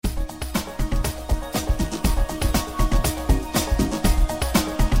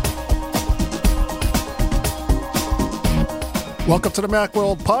Welcome to the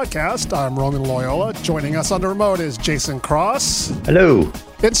Macworld Podcast. I'm Roman Loyola. Joining us on the remote is Jason Cross. Hello.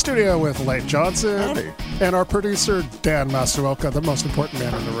 In studio with Leif Johnson. Howdy. And our producer, Dan Masuoka, the most important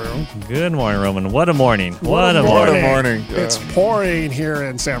man in the room. Good morning, Roman. What a morning. What a morning. It's pouring here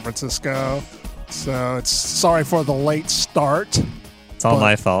in San Francisco. So it's sorry for the late start. It's all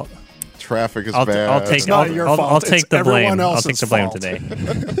my fault. Traffic is I'll bad. It's not your fault. I'll take It's the blame. everyone I'll else's take the blame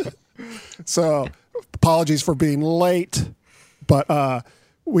fault. today. So apologies for being late. But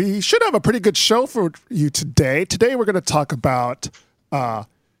we should have a pretty good show for you today. Today we're going to talk about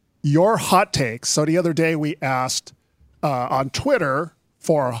your hot takes. So the other day we asked on Twitter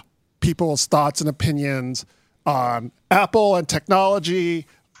for people's thoughts and opinions on Apple and technology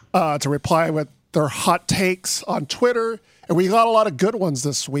to reply with their hot takes on Twitter. And we got a lot of good ones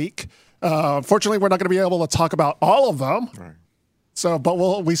this week. Unfortunately, we're not going to be able to talk about all of them. Right. So, but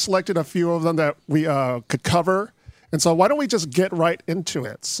we selected a few of them that we could cover. And so why don't we just get right into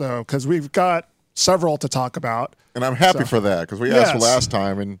it? So, because we've got several to talk about. And I'm happy for that because we asked last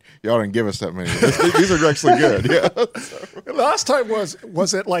time and y'all didn't give us that many. These are actually good. Yeah. Last time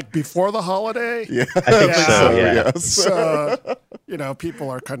was it like before the holiday? Yeah. I think so, yeah. Yes. So, people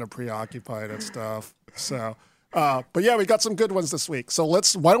are kind of preoccupied and stuff. So, but yeah, we got some good ones this week. So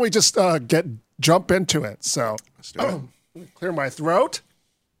why don't we just jump into it? So, clear my throat.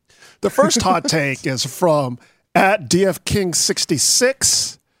 The first hot take is from at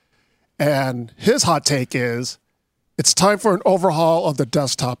DFKing66, and his hot take is, it's time for an overhaul of the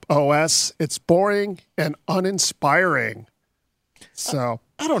desktop OS. It's boring and uninspiring. So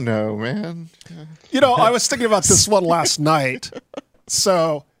I don't know, man. I was thinking about this one last night.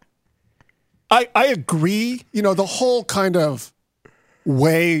 So I agree. The whole kind of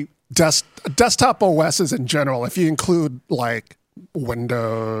way desktop OSs in general, if you include like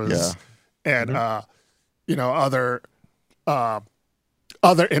Windows and other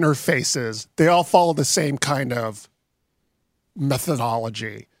interfaces, they all follow the same kind of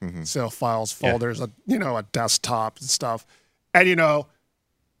methodology. So files, folders, a desktop and stuff. And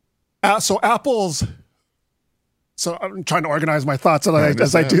so Apple's. So I'm trying to organize my thoughts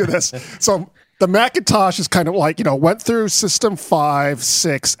as I do this. So the Macintosh is kind of like went through System 5,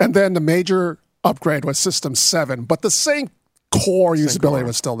 6, and then the major upgrade was System 7, but the same core usability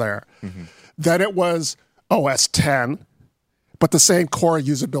was still there. Then it was OS 10, but the same core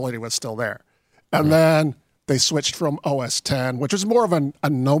usability was still there. And then they switched from OS 10, which was more of a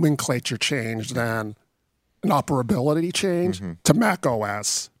nomenclature change than an operability change, to Mac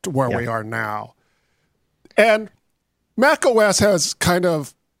OS, to where we are now. And Mac OS has kind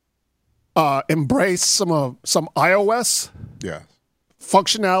of embraced some iOS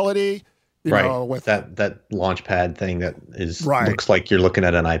functionality. With that Launchpad thing that is Right. looks like you're looking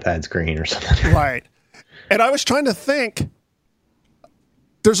at an iPad screen or something. Right. And I was trying to think,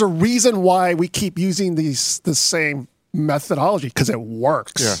 there's a reason why we keep using the same methodology, because it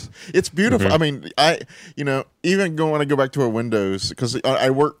works. Yeah, it's beautiful. I mean, even when I go back to a Windows, because I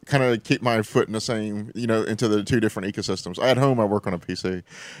work kind of keep my foot in the same, into the two different ecosystems. At home, I work on a PC,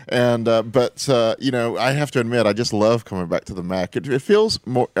 and but I have to admit, I just love coming back to the Mac. It feels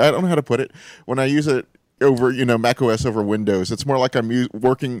more. I don't know how to put it when I use it over Mac OS over Windows. It's more like I'm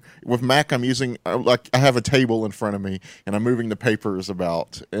working with Mac. I'm using like I have a table in front of me and I'm moving the papers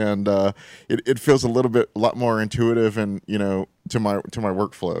about, and it feels a lot more intuitive and to my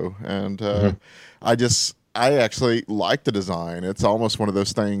workflow. And I actually like the design. It's almost one of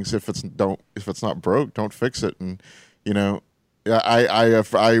those things. If it's not broke, don't fix it. And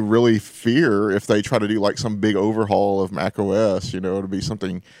I really fear if they try to do like some big overhaul of Mac OS, it'll be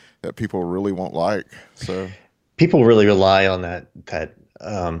something that people really won't like. So People really rely on that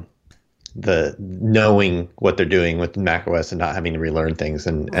the knowing what they're doing with Mac OS and not having to relearn things.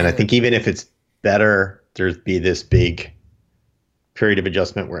 And I think even if it's better, there'd be this big period of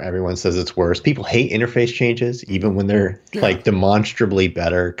adjustment where everyone says it's worse. People hate interface changes, even when they're like demonstrably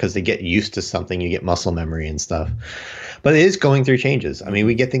better, because they get used to something. You get muscle memory and stuff. But it is going through changes. I mean,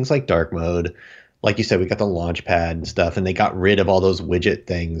 we get things like dark mode. Like you said, we got the Launchpad and stuff, and they got rid of all those widget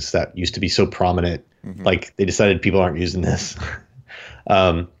things that used to be so prominent. Like they decided people aren't using this,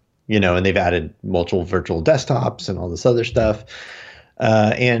 and they've added multiple virtual desktops and all this other stuff.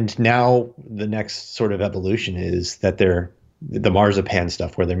 And now the next sort of evolution is that the Marzipan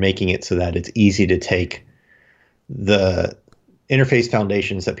stuff, where they're making it so that it's easy to take the interface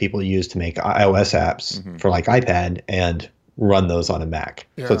foundations that people use to make iOS apps for like iPad and run those on a Mac.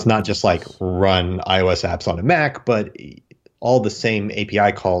 So it's not just like run iOS apps on a Mac, but all the same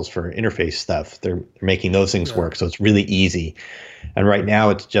API calls for interface stuff. They're making those things work. So it's really easy. And right now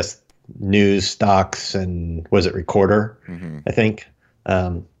it's just news stocks and was it Recorder, I think.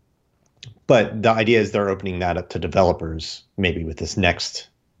 But the idea is they're opening that up to developers maybe with this next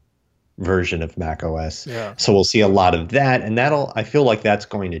version of Mac OS. Yeah. So we'll see a lot of that, and I feel like that's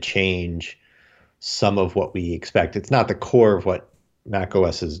going to change some of what we expect. It's not the core of what Mac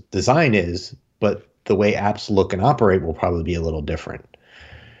OS's design is, but the way apps look and operate will probably be a little different.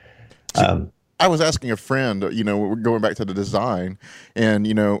 I was asking a friend, we're going back to the design, and,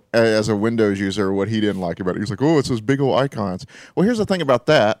 as a Windows user, what he didn't like about it. He was like, oh, it's those big old icons. Well, here's the thing about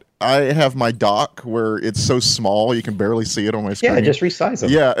that. I have my dock where it's so small you can barely see it on my screen. Yeah, just resize them.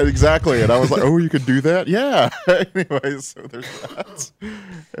 Yeah, exactly. And I was like, oh, you could do that? Yeah. Anyways, so there's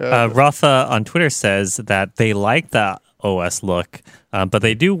that. Rafa on Twitter says that they like the OS look, but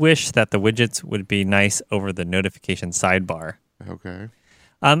they do wish that the widgets would be nice over the notification sidebar. Okay.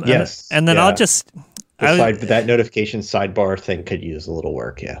 Yes. And then I'll just... that notification sidebar thing could use a little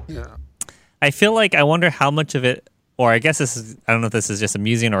work, yeah. I feel like I wonder how much of it, or I guess I don't know if this is just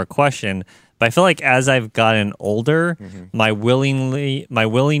amusing or a question, but I feel like as I've gotten older, my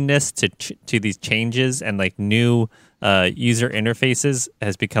willingness to these changes and like new user interfaces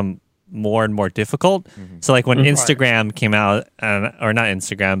has become more and more difficult. So like when Instagram came out, or not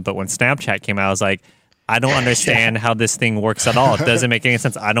Instagram, but when Snapchat came out, I was like, I don't understand how this thing works at all. It doesn't make any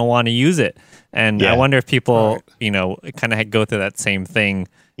sense. I don't want to use it. And I wonder if people, kind of go through that same thing.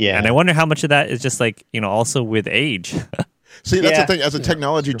 Yeah. And I wonder how much of that is just like, also with age. See, that's the thing. As a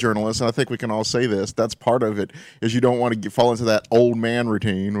technology journalist, and I think we can all say this, that's part of it, is you don't want to fall into that old man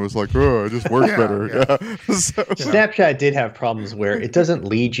routine. It was like, oh, it just works better. Snapchat did have problems where it doesn't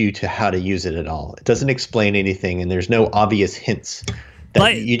lead you to how to use it at all. It doesn't explain anything, and there's no obvious hints.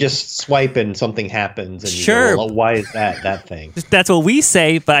 You just swipe and something happens, and you go, well, why is that thing? That's what we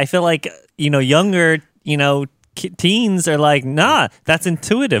say, but I feel like, younger, teens are like, nah, that's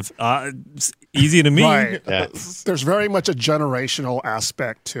intuitive. It's easy to me. Right. Yeah. There's very much a generational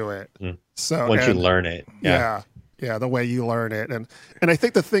aspect to it. So once you learn it. Yeah, the way you learn it. And I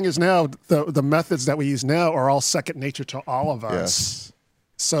think the thing is now, the methods that we use now are all second nature to all of us. Yes.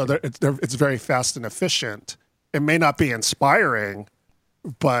 So it's very fast and efficient. It may not be inspiring,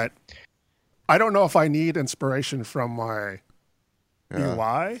 but I don't know if I need inspiration from my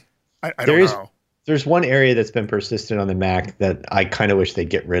UI. I don't know. There's one area that's been persistent on the Mac that I kind of wish they'd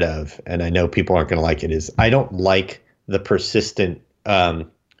get rid of, and I know people aren't going to like it, is I don't like the persistent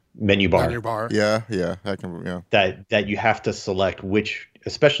menu bar. Yeah. That you have to select which,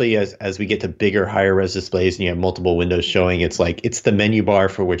 especially as we get to bigger, higher res displays and you have multiple windows showing, it's like it's the menu bar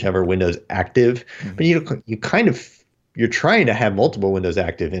for whichever window's active. But you're trying to have multiple windows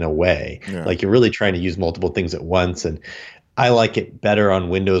active in a way. Like you're really trying to use multiple things at once. And I like it better on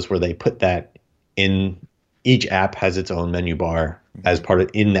Windows where they put that in. Each app has its own menu bar as part of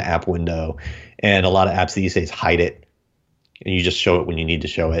in the app window. And a lot of apps these days hide it, and you just show it when you need to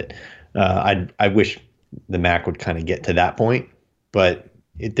show it. I wish the Mac would kind of get to that point, but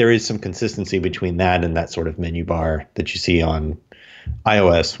there is some consistency between that and that sort of menu bar that you see on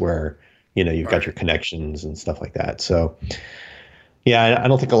iOS where, you've got your connections and stuff like that. So yeah, I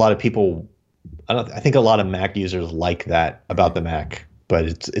don't think a lot of people, I think a lot of Mac users like that about the Mac, but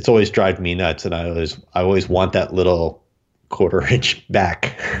it's always driven me nuts. And I always want that little quarter-inch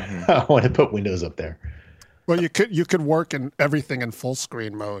back. I want to put Windows up there. Well, you could work in everything in full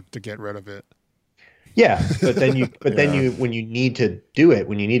screen mode to get rid of it. Yeah, but then you when you need to do it,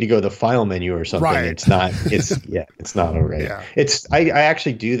 when you need to go to the file menu or something, it's not all right. Yeah. I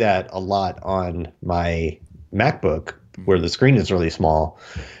actually do that a lot on my MacBook where the screen is really small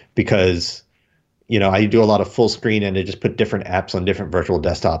because I do a lot of full screen and I just put different apps on different virtual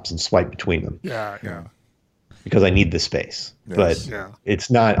desktops and swipe between them. Yeah. Because I need the space. Yes. But it's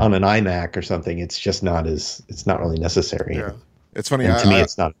not on an iMac or something. It's just it's not really necessary. Yeah. It's funny. And to me,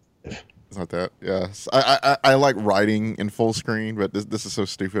 it's not. It's not that. Yes. I like writing in full screen, but this is so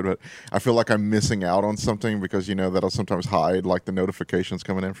stupid. But I feel like I'm missing out on something because that'll sometimes hide like the notifications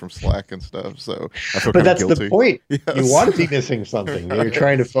coming in from Slack and stuff. So I feel kind of guilty. But that's the point. Yes. You want to be missing something. You're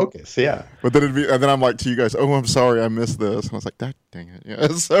trying to focus. Yeah. But then and then I'm like to you guys, oh, I'm sorry, I missed this. And I was like, dang it. Yeah.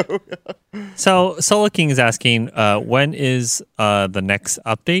 So Solo King is asking, when is the next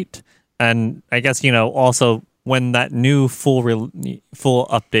update? And I guess also, when that new full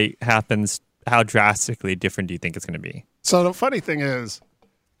update happens, how drastically different do you think it's going to be? So the funny thing is,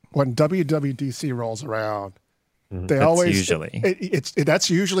 when WWDC rolls around, that's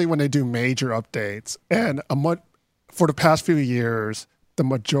usually when they do major updates. And for the past few years, the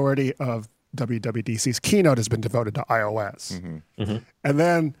majority of WWDC's keynote has been devoted to iOS. And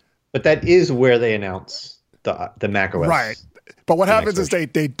then, but that is where they announce the Mac OS. Right. But what happens is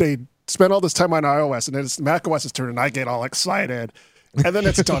they spend all this time on iOS, and then it's Mac OS's turn, and I get all excited. And then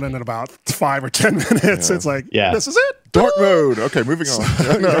it's done in about 5 or 10 minutes. It's like, this is it. Dark mode. Okay, moving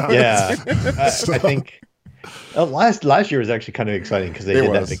on. Yeah. I think last year was actually kind of exciting because they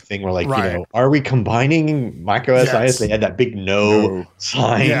did that big thing where, like, you know, are we combining macOS iOS? They had that big no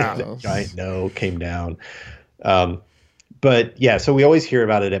sign. Yeah. That giant no came down. But yeah, so we always hear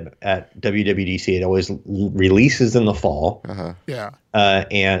about it at WWDC. It always releases in the fall. Yeah.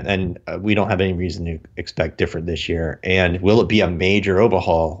 And we don't have any reason to expect different this year. And will it be a major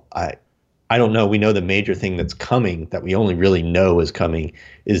overhaul? I don't know. We know the major thing that's coming that we only really know is coming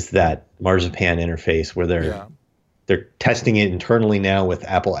is that Marzipan interface where they're testing it internally now with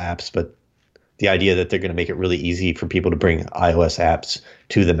Apple apps, but the idea that they're going to make it really easy for people to bring iOS apps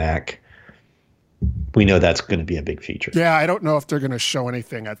to the Mac. We know that's going to be a big feature. Yeah, I don't know if they're going to show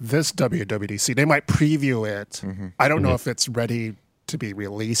anything at this WWDC. They might preview it. I don't know if it's ready to be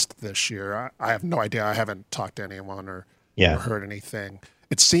released this year. I have no idea. I haven't talked to anyone or heard anything.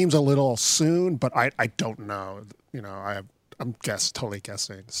 It seems a little soon, but I don't know. You know, I'm totally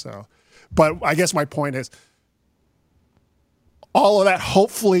guessing. So, but I guess my point is all of that.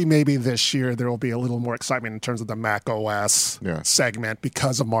 Hopefully, maybe this year there will be a little more excitement in terms of the Mac OS segment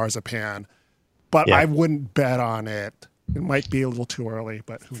because of Marzipan. But I wouldn't bet on it. It might be a little too early,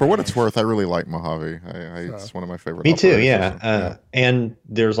 but for what it's worth, I really like Mojave. It's one of my favorite. Me too. Yeah. And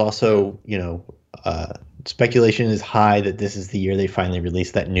there's also, you know, speculation is high that this is the year they finally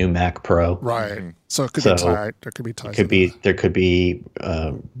release that new Mac Pro. Right. So it could be tied. There could be ties. There could be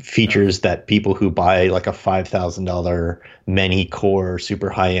features that people who buy like a $5,000 many core super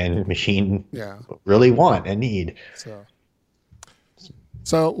high end machine really want and need.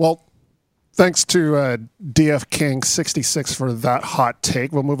 So well. Thanks to DF King 66 for that hot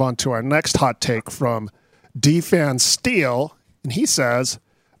take. We'll move on to our next hot take from DFan Steel. And he says,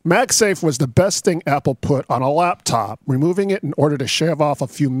 MagSafe was the best thing Apple put on a laptop. Removing it in order to shave off a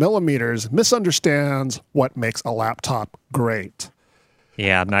few millimeters misunderstands what makes a laptop great.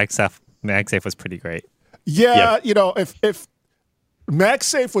 Yeah, MagSafe was pretty great. Yeah, you know, if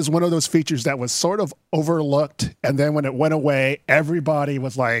MagSafe was one of those features that was sort of overlooked, and then when it went away, everybody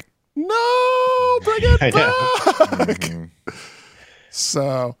was like, no, bring it back.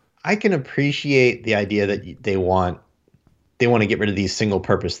 So I can appreciate the idea that they want to get rid of these single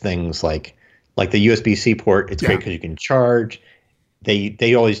purpose things like the USB-C port. It's great because you can charge.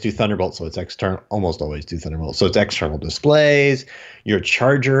 They always do Thunderbolt, so it's external. Almost always do Thunderbolt, so it's external displays. Your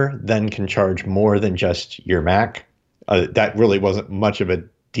charger then can charge more than just your Mac. That really wasn't much of a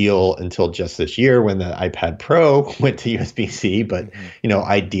deal until just this year when the iPad Pro went to USB-C. But you know,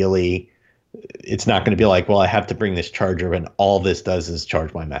 ideally, it's not going to be like, well, I have to bring this charger, and all this does is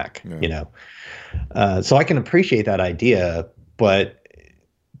charge my Mac. You know, so I can appreciate that idea, but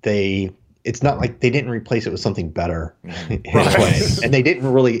it's not like they didn't replace it with something better in a way, and they didn't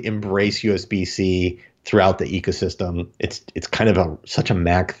really embrace USB-C throughout the ecosystem. It's kind of such a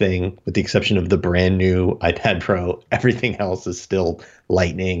Mac thing, with the exception of the brand new iPad Pro. Everything else is still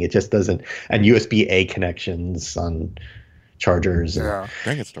Lightning. It just doesn't, and USB-A connections on chargers. Dang,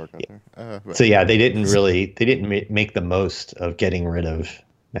 it's dark out there. So yeah, they didn't make the most of getting rid of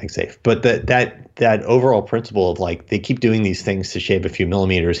MagSafe. But that overall principle of like they keep doing these things to shave a few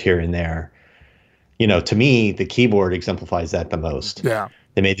millimeters here and there. You know, to me, the keyboard exemplifies that the most. Yeah.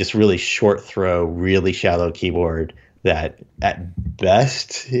 They made this really short throw, really shallow keyboard that at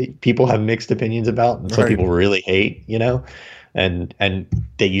best people have mixed opinions about, and some people really hate, you know, and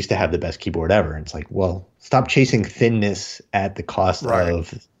they used to have the best keyboard ever. And it's like, well, stop chasing thinness at the cost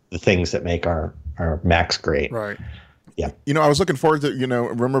of the things that make our Macs great. Right. Yeah. You know, I was looking forward to, you know,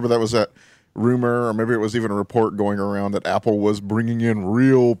 remember that was that rumor, or maybe it was even a report going around that Apple was bringing in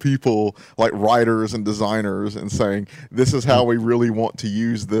real people like writers and designers and saying, this is how we really want to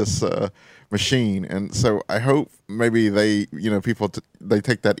use this machine. And so I hope maybe they, you know, people, they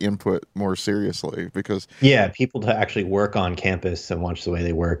take that input more seriously, because people to actually work on campus and watch the way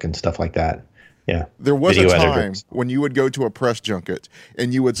they work and stuff like that. Yeah. There was a time when you would go to a press junket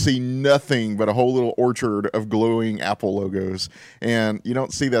and you would see nothing but a whole little orchard of glowing Apple logos. And you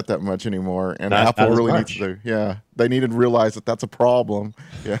don't see that much anymore. And Apple really needs to, they need to realize that that's a problem.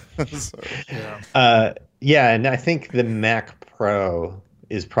 Yeah. And I think the Mac Pro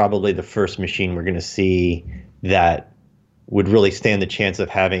is probably the first machine we're going to see that would really stand the chance of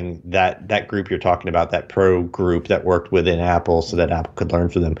having that group you're talking about, that pro group that worked within Apple so that Apple could learn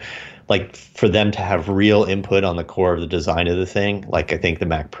from them. Like, for them to have real input on the core of the design of the thing, like, I think the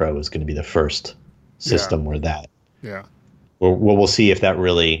Mac Pro is going to be the first system where that. Yeah. We'll see if that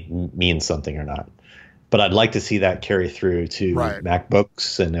really means something or not. but I'd like to see that carry through to Right.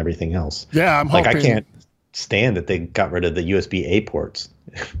 MacBooks and everything else. Yeah, I'm Like hoping. I can't stand that they got rid of the USB-A ports.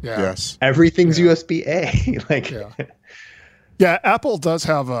 Yeah. Yes. Everything's USB-A. Like, Yeah. Yeah, Apple does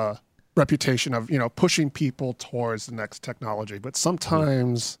have a reputation of, pushing people towards the next technology, but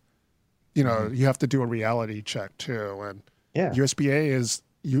sometimes, you have to do a reality check too. And yeah. USB-A is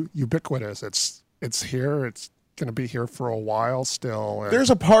ubiquitous. It's here. It's going to be here for a while still. And There's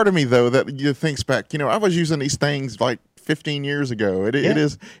a part of me though that you thinks back. I was using these things like 15 years ago. It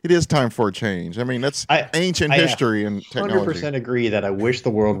is time for a change. I mean, that's ancient history and technology. 100% agree that I wish the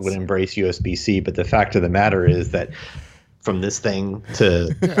world would embrace USB-C, but the fact of the matter is that from this thing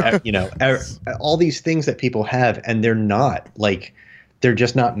to all these things that people have, and they're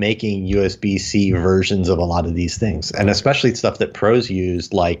just not making USB-C versions of a lot of these things, and especially stuff that pros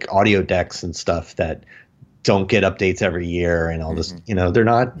use, like audio decks and stuff that don't get updates every year and all this. They're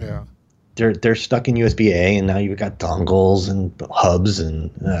not. Yeah. They're stuck in USB-A, and now you've got dongles and hubs and.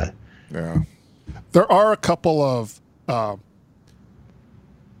 Yeah. There are a couple of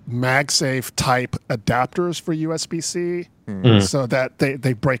MagSafe type adapters for USB-C, so that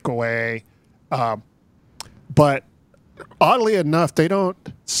they break away. But oddly enough, they don't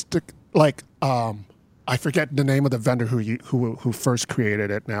stick like I forget the name of the vendor who first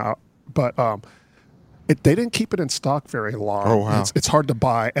created it now, but they didn't keep it in stock very long. Oh, wow. It's hard to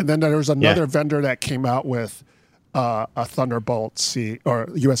buy. And then there's another vendor that came out with a Thunderbolt C or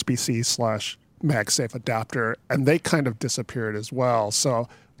USB-C / MagSafe adapter, and they kind of disappeared as well. So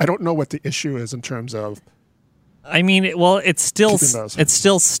I don't know what the issue is in terms of. I mean, it still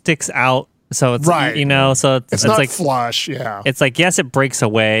sticks out. So it's Right. So It's not like flush. Yeah. it's like, yes, it breaks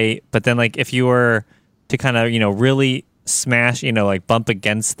away, but then like if you were to kind of really smash, like bump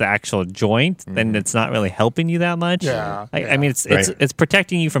against the actual joint, then it's not really helping you that much. Yeah, I mean, it's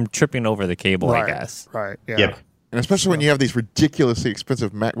protecting you from tripping over the cable, right. I guess. Right. Yeah. Yep. And especially when you have these ridiculously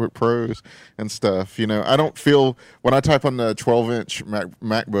expensive MacBook Pros and stuff, I don't feel when I type on the 12-inch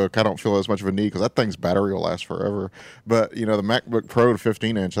MacBook, I don't feel as much of a need because that thing's battery will last forever. But the MacBook Pro to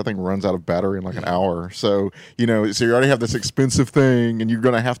 15-inch, that thing runs out of battery in like an hour. So so you already have this expensive thing, and you're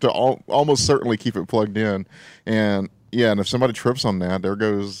going to have to almost certainly keep it plugged in. And if somebody trips on that, there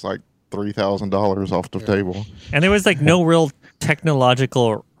goes like $3,000 off the table. And there was like no real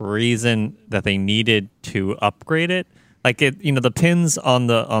technological reason that they needed to upgrade it. Like the pins on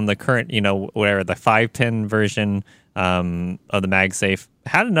the current, whatever the 5-pin version of the MagSafe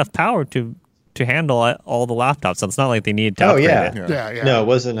had enough power to handle all the laptops. So it's not like they needed to upgrade it. Yeah. No, it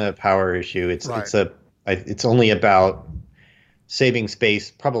wasn't a power issue. It's only about saving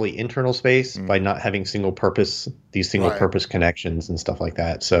space, probably internal space, by not having single purpose connections and stuff like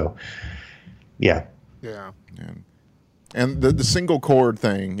that. So, yeah. Yeah. And the single cord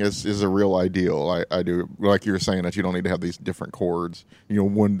thing is a real ideal. I do, like you were saying, that you don't need to have these different cords.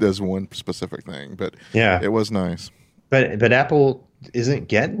 One does one specific thing, but Yeah. it was nice. But Apple isn't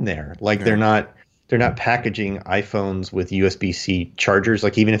getting there. Like they're not packaging iPhones with USB-C chargers.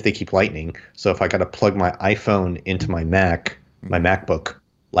 Like even if they keep Lightning. So if I got to plug my iPhone into my MacBook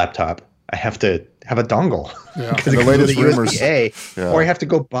laptop, I have to have a dongle. Yeah. Because The latest rumors, USB-A, or I have to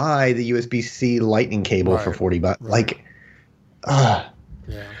go buy the USB-C Lightning cable for $40. Like, Yeah.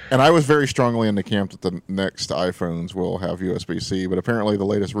 And I was very strongly in the camp that the next iPhones will have USB-C, but apparently the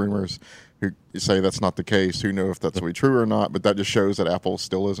latest rumors who say that's not the case. Who knows if that's really true or not? But that just shows that Apple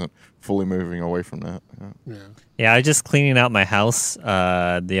still isn't fully moving away from that. Yeah, I was just cleaning out my house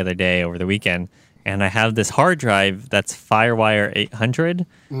the other day over the weekend, and I have this hard drive that's FireWire 800.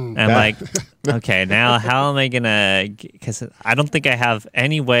 And I'm like, okay, now how am I going to, because I don't think I have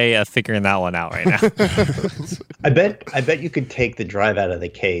any way of figuring that one out right now. I bet you could take the drive out of the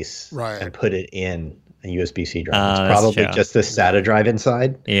case Right. and put it in a USB-C drive. That's It's probably true. just the SATA drive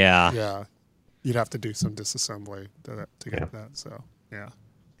inside. Yeah. Yeah. You'd have to do some disassembly to get that. So, yeah.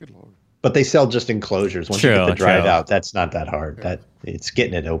 Good Lord. But they sell just enclosures. Once you True, get the drive true. out, that's not that hard. That it's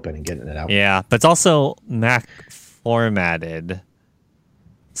getting it open and getting it out. Yeah, but it's also Mac formatted.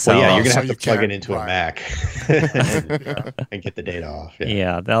 So Well, yeah, you're gonna So have to you plug it can't- into a right. Mac and get the data off.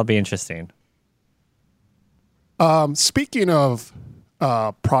 yeah, that'll be interesting. Speaking of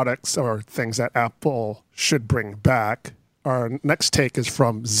products or things that Apple should bring back, our next take is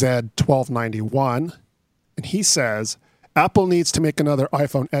from Zed1291, and he says Apple needs to make another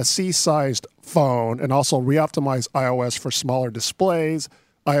iPhone SE-sized phone and also re-optimize iOS for smaller displays.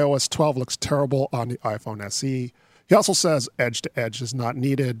 iOS 12 looks terrible on the iPhone SE. He also says edge-to-edge is not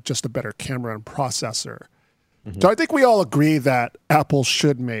needed, just a better camera and processor. So I think we all agree that Apple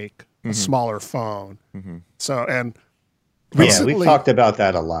should make a smaller phone. So, and Recently, we've talked about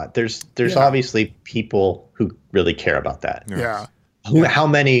that a lot. There's obviously people who really care about that. Yeah. How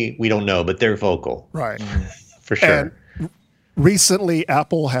many, we don't know, but they're vocal. Right. For sure. And recently,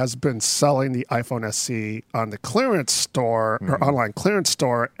 Apple has been selling the iPhone SE on the clearance store or online clearance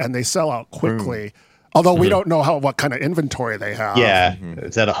store, and they sell out quickly. Although we don't know what kind of inventory they have. Yeah.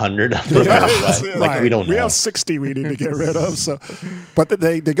 Is that 100? Right. We don't know. We have 60 we need to get rid of. So, but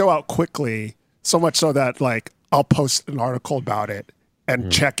they go out quickly, so much so that like I'll post an article about it and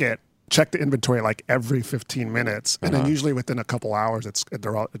check the inventory like every 15 minutes, and then usually within a couple hours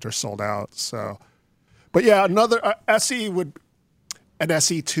they're sold out. So, but yeah, another SE an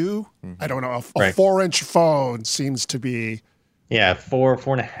SE2. I don't know, a 4-inch phone seems to be. Yeah,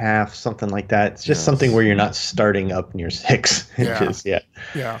 4.5, something like that. It's just something where you're not starting up near 6 inches.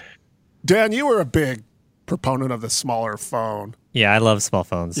 Yeah. Dan, you were a big proponent of the smaller phone. Yeah, I love small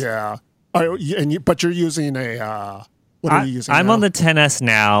phones. Yeah. But you're using a. What are you using? I'm now? on the 10s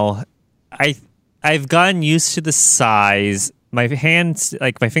now. I've gotten used to the size. My hands,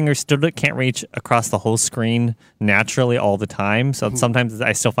 like my fingers, still can't reach across the whole screen naturally all the time. So sometimes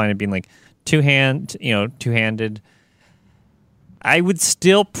I still find it being like two-handed. I would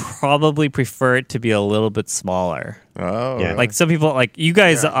still probably prefer it to be a little bit smaller. Oh, Yeah. Like some people, like you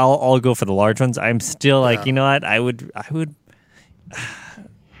guys, all go for the large ones. I'm still like, you know what? I would.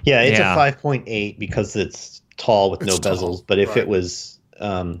 Yeah, it's a 5.8 because it's tall with no tall, bezels. But if it was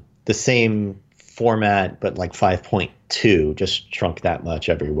the same format, but like 5.2, just shrunk that much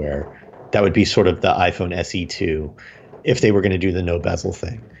everywhere, that would be sort of the iPhone SE2 if they were going to do the no bezel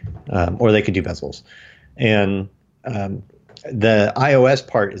thing. Or they could do bezels. And the iOS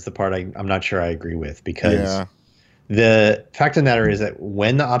part is the part I'm not sure I agree with, because the fact of the matter is that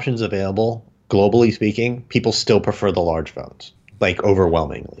when the option's available, globally speaking, people still prefer the large phones, like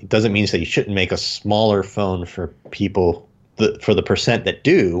overwhelmingly. Doesn't mean that you shouldn't make a smaller phone for people, for the percent that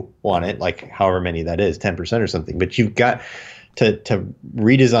do want it, like however many that is, 10% or something. But you've got to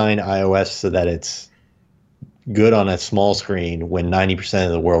redesign iOS so that it's good on a small screen when 90%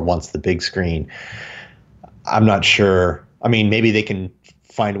 of the world wants the big screen. I'm not sure. I mean, maybe they can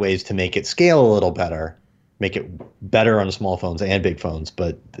find ways to make it scale a little better, make it better on small phones and big phones,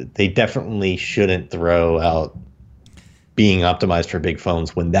 but they definitely shouldn't throw out being optimized for big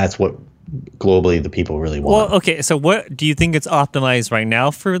phones when that's what globally the people really want. Well, okay, so what do you think it's optimized right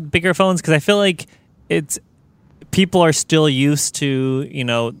now for bigger phones? Because I feel like people are still used to,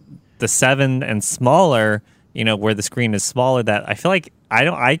 the 7 and smaller, where the screen is smaller. That I feel like I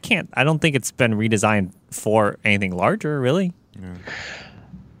don't think it's been redesigned for anything larger, really.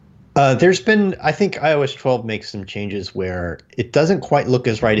 There's been, I think iOS 12 makes some changes where it doesn't quite look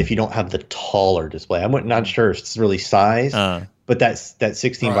as right if you don't have the taller display. I'm not sure if it's really size, but that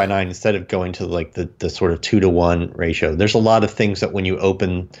 16 by 9, instead of going to like the sort of 2-to-1 ratio, there's a lot of things that when you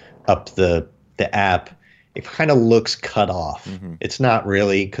open up the app, it kind of looks cut off. It's not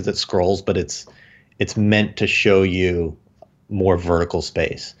really, because it scrolls, but it's meant to show you more vertical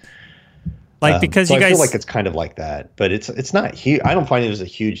space. Because so you guys, I feel like it's kind of like that, but it's not huge. I don't find there's a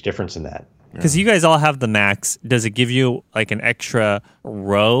huge difference in that. Because you guys all have the Macs. Does it give you like an extra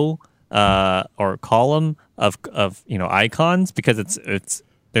row or column of icons, because it's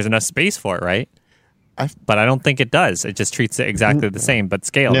there's enough space for it, right? But I don't think it does. It just treats it exactly the same, but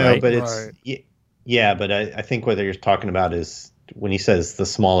scaled, no, right? but it's but I think what you're talking about is when he says the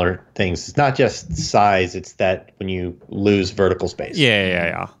smaller things, it's not just size, it's that when you lose vertical space.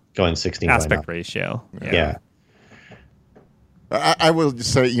 Yeah. Going 16 aspect ratio. Yeah. I will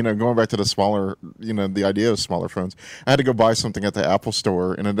just say, going back to the smaller, the idea of smaller phones, I had to go buy something at the Apple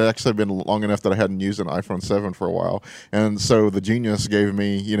store, and it had actually been long enough that I hadn't used an iPhone 7 for a while. And so the genius gave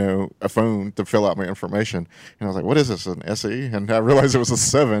me, a phone to fill out my information. And I was like, what is this, an SE? And I realized it was a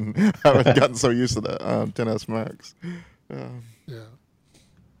 7. I haven't gotten so used to the 10S Max.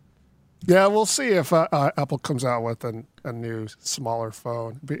 Yeah, we'll see if Apple comes out with a new, smaller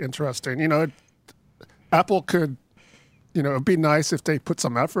phone. It'd be interesting. Apple could, it'd be nice if they put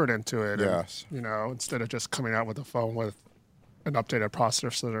some effort into it. Yes. And, instead of just coming out with a phone with an updated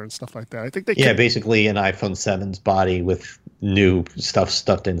processor and stuff like that. I think they basically an iPhone 7's body with new stuff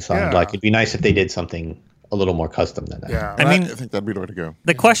stuffed inside. Yeah. Like, it'd be nice if they did something a little more custom than that. Yeah. I mean, I think that'd be the way to go.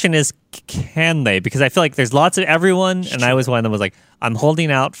 The question is, can they? Because I feel like there's lots of everyone, and I was one of them was like, I'm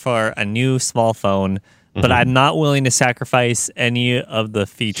holding out for a new small phone, but I'm not willing to sacrifice any of the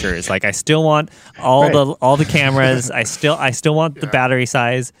features. Like, I still want all the cameras. I still want the battery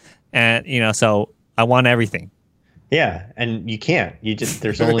size, and so I want everything. Yeah, and you can't.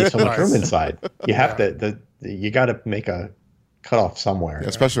 There's only so much room inside. You have to. You got to make a cut off somewhere. Yeah,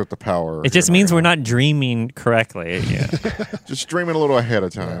 especially with the power. It just means we're not dreaming correctly. Yeah. Just dreaming a little ahead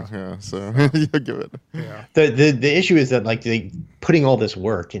of time. Yeah, so you give it. Yeah. The issue is that like putting all this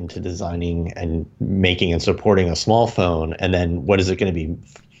work into designing and making and supporting a small phone, and then what is it going to be?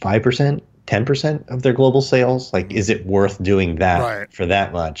 5%, 10% of their global sales? Like, is it worth doing that for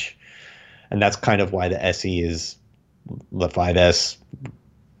that much? And that's kind of why the SE is the 5S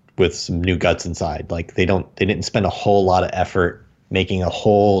with some new guts inside. Like they didn't spend a whole lot of effort making a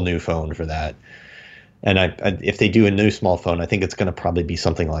whole new phone for that. And if they do a new small phone, I think it's going to probably be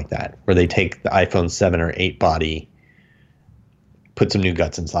something like that, where they take the iPhone 7 or 8 body, put some new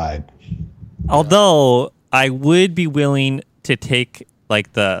guts inside. Although I would be willing to take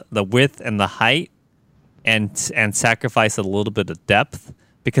like the width and the height and sacrifice a little bit of depth,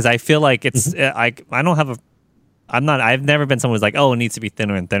 because I feel like it's I've never been someone who's like, oh, it needs to be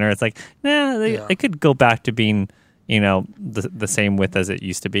thinner and thinner. It's like, it could go back to being, the same width as it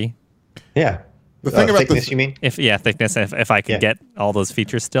used to be. Yeah. The thing about thickness, you mean? Thickness. If I could get all those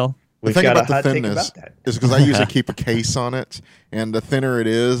features still. The thing about the thinness is because I usually keep a case on it, and the thinner it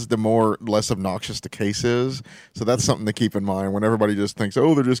is, the less obnoxious the case is. So that's something to keep in mind when everybody just thinks,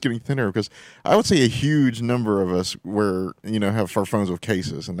 oh, they're just getting thinner. Because I would say a huge number of us have our phones with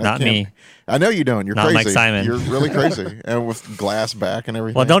cases, and that not me. I know you don't. You're not crazy. Mike Simon. You're really crazy, and with glass back and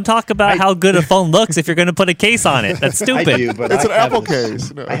everything. Well, don't talk about how good a phone looks if you're going to put a case on it. That's stupid. I do, but it's an Apple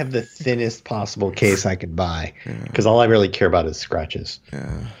case. No. I have the thinnest possible case I could buy because all I really care about is scratches.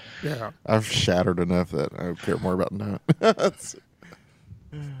 Yeah. Yeah, I've shattered enough that I don't care more about that.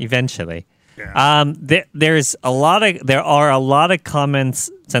 Eventually, yeah. there are a lot of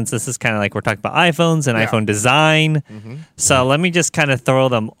comments, since this is kind of like we're talking about iPhones and iPhone design. Mm-hmm. So let me just kind of throw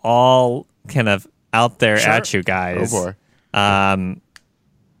them all kind of out there at you guys. Oh boy!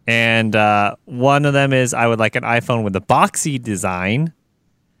 And one of them is I would like an iPhone with a boxy design.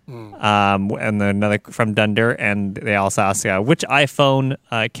 And then another from Dunder, and they also ask which iPhone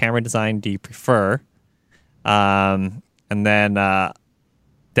camera design do you prefer? And then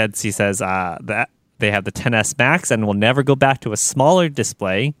Dead Sea says that they have the XS Max and will never go back to a smaller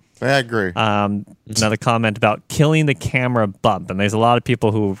display. I agree. Another comment about killing the camera bump, and there's a lot of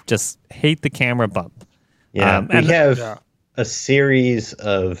people who just hate the camera bump. Yeah, we have a series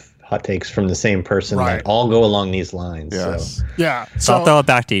of hot takes from the same person that all go along these lines. Yes. So. Yeah. So I'll throw it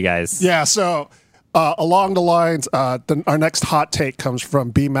back to you guys. Yeah. So along the lines, our next hot take comes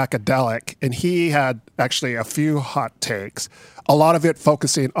from B Macadelic, and he had actually a few hot takes. A lot of it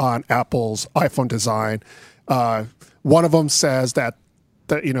focusing on Apple's iPhone design. One of them says that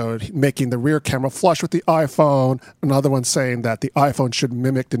making the rear camera flush with the iPhone. Another one saying that the iPhone should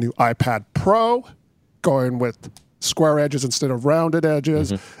mimic the new iPad Pro, going with square edges instead of rounded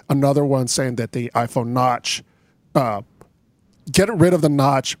edges. Mm-hmm. Another one saying that the iPhone notch, get rid of the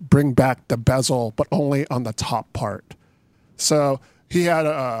notch, bring back the bezel, but only on the top part. So he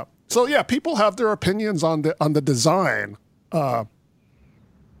had people have their opinions on the design.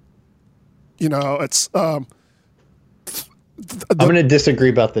 It's I'm going to disagree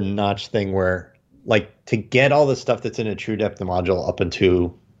about the notch thing, where like to get all the stuff that's in a true depth module up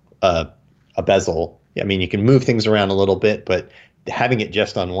into a bezel. I mean, you can move things around a little bit, but having it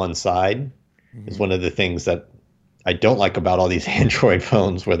just on one side is one of the things that I don't like about all these Android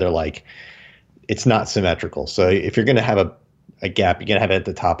phones, where they're like, it's not symmetrical. So if you're going to have a gap, you're going to have it at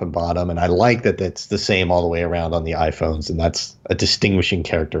the top and bottom. And I like that that's the same all the way around on the iPhones, and that's a distinguishing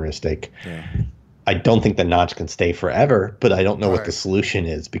characteristic. Yeah. I don't think the notch can stay forever, but I don't know what the solution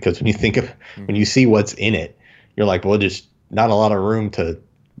is, because when you see what's in it, you're like, well, there's not a lot of room to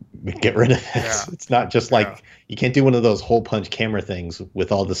get rid of this. Yeah. It's not just like you can't do one of those hole punch camera things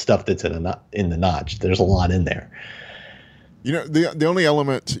with all the stuff that's in the notch. There's a lot in there. The only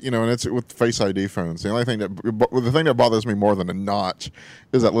element, and it's with Face ID phones. The only thing that bothers me more than a notch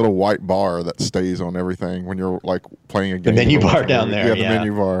is that little white bar that stays on everything when you're like playing a game. The menu bar down there. Yeah, the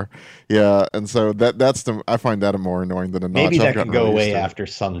menu bar. Yeah, and so I find that more annoying than a notch. Maybe that can go away after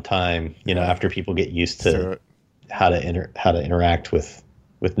some time. After people get used to how to interact with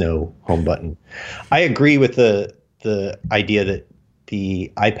no home button. I agree with the idea that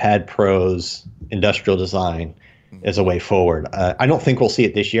the iPad Pro's industrial design is a way forward. I don't think we'll see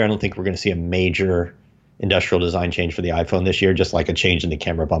it this year. I don't think we're going to see a major industrial design change for the iPhone this year, just like a change in the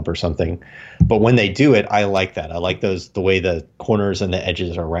camera bump or something. But when they do it, I like that. I like the way the corners and the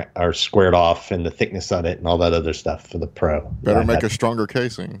edges are squared off, and the thickness of it and all that other stuff for the Pro. Better make a stronger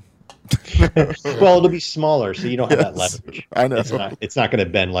casing. Well, it'll be smaller, so you don't have that Yes, leverage. I know. It's not going to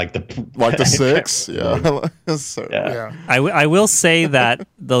bend like the Like the 6. Yeah. So, Yeah. I will say that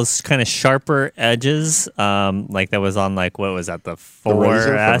those kind of sharper edges, like that was on like what was that, the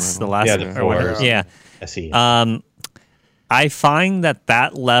 4S, the last Yeah, the or whatever. 4S. Yeah. SE. I find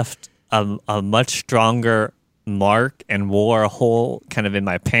that left a much stronger mark and wore a hole kind of in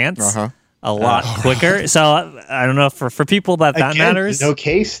my pants a lot quicker. So I don't know for people that Again, matters. No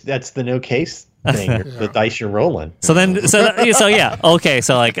case. That's the no case thing. The dice you're rolling. So yeah, okay.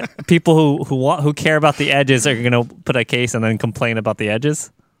 So like people who care about the edges are gonna put a case and then complain about the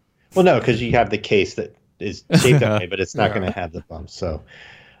edges. Well, no, because you have the case that is shaped that way, but it's not going to have the bumps. So,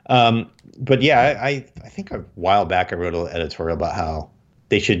 but yeah, I think a while back I wrote an editorial about how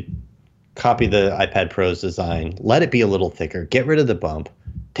they should copy the iPad Pro's design, let it be a little thicker, get rid of the bump,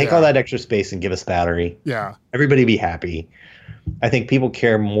 take all that extra space and give us battery. Yeah. Everybody be happy. I think people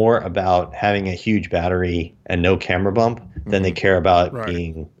care more about having a huge battery and no camera bump than they care about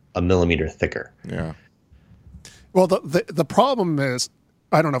being a millimeter thicker. Yeah. Well, the problem is,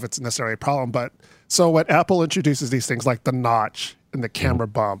 I don't know if it's necessarily a problem, but so when Apple introduces these things like the notch and the camera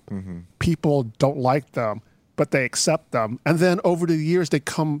bump, people don't like them, but they accept them. And then over the years, they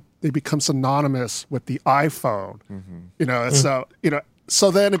become synonymous with the iPhone.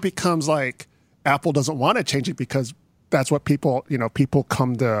 So then it becomes like Apple doesn't want to change it because that's what people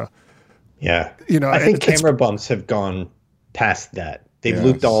come to. Yeah. I think camera bumps have gone past that. They've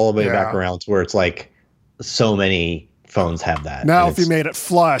looped all the way back around to where it's like so many phones have that. Now, if you made it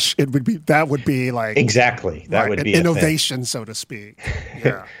flush, that would be like exactly that would be an innovation, so to speak.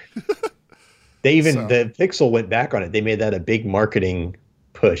 Yeah. The Pixel went back on it. They made that a big marketing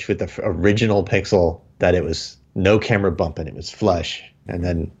push with the original Pixel that it was no camera bump and it was flush, and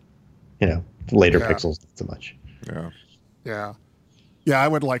then later Pixels not so much. Yeah. I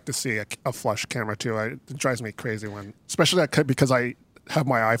would like to see a flush camera too. It drives me crazy especially because I have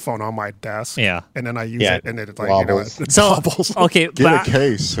my iPhone on my desk. Yeah. And then I use it and it wobbles. it wobbles. Okay, Get a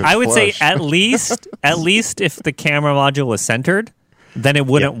case. I would say at least if the camera module was centered, then it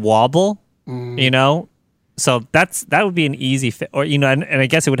wouldn't wobble. So that would be an easy fit, or and I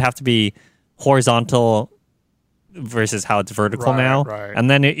guess it would have to be horizontal versus how it's vertical now, and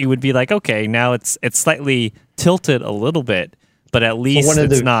then it would be like, okay, now it's slightly tilted a little bit, but at least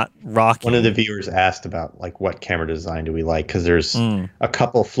it's not rocking. One of the viewers asked about like what camera design do we like, because there's a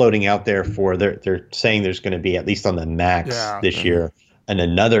couple floating out there they're saying there's going to be, at least on the Max this year, and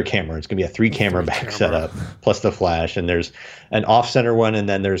another camera. It's going to be a 3-camera back setup plus the flash, and there's an off-center one, and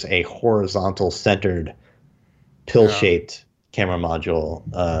then there's a horizontal centered pill-shaped camera module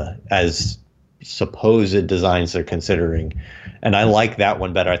as supposed designs they're considering. And I like that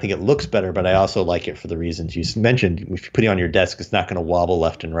one better. I think it looks better, but I also like it for the reasons you mentioned. If you put it on your desk, it's not going to wobble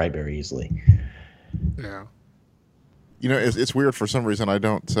left and right very easily. Yeah. It's weird for some reason I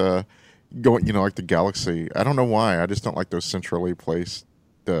don't go, like the Galaxy. I don't know why. I just don't like those centrally placed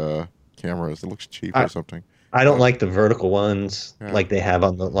cameras. It looks cheap or something. I don't like the vertical ones like they have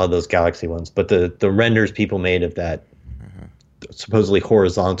on a lot of those Galaxy ones, but the renders people made of that supposedly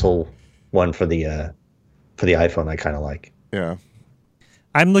horizontal one for the iPhone I kind of like. Yeah.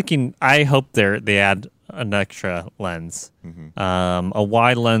 I hope they add an extra lens. A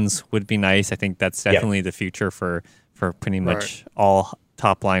wide lens would be nice. I think that's definitely the future for pretty much all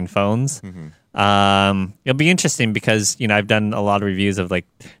top line phones. It'll be interesting because I've done a lot of reviews of like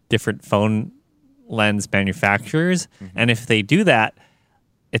different phone lens manufacturers, and if they do that,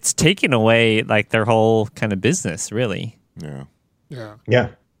 it's taking away like their whole kind of business, really.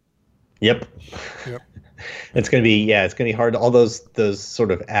 Yep. It's gonna be hard. All those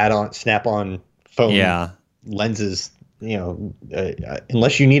sort of add-on, snap-on phone lenses.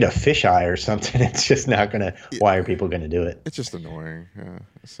 Unless you need a fisheye or something, it's just not gonna. Why are people gonna do it? It's just annoying. Yeah,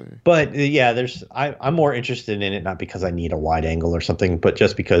 I see. But I'm more interested in it not because I need a wide angle or something, but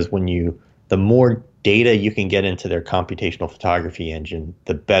just because the more data you can get into their computational photography engine,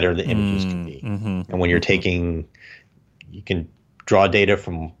 the better the images can be. And when you're you can draw data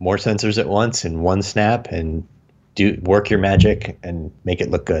from more sensors at once in one snap and work your magic and make it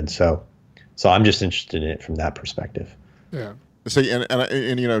look good. So I'm just interested in it from that perspective. Yeah. See,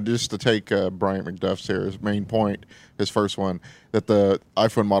 and just to take Bryant McDuff's here, his main point, his first one, that the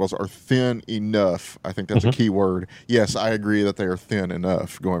iPhone models are thin enough. I think that's a key word. Yes, I agree that they are thin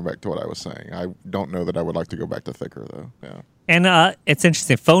enough, going back to what I was saying. I don't know that I would like to go back to thicker, though. Yeah. And it's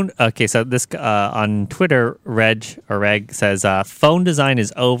interesting. Okay, so this on Twitter, Reg says, phone design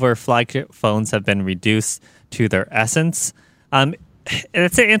is over. Flagship phones have been reduced to their essence.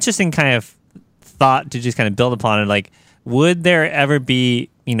 It's an interesting kind of thought to just kind of build upon it. Like, would there ever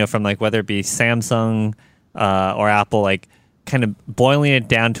be from like whether it be Samsung or Apple, like kind of boiling it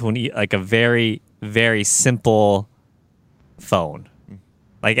down to like a very, very simple phone,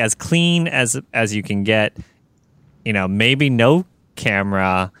 like as clean as you can get. Maybe no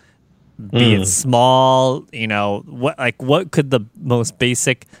camera, be it small. What could the most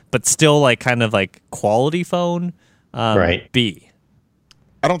basic but still like kind of like quality phone be?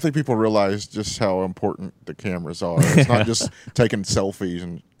 I don't think people realize just how important the cameras are. It's not just taking selfies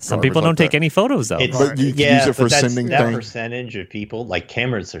and some people don't take any photos though. But you can use it for sending that things. Percentage of people, like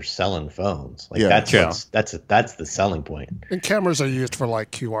cameras are selling phones. Like Yeah. that's the selling point. And cameras are used for like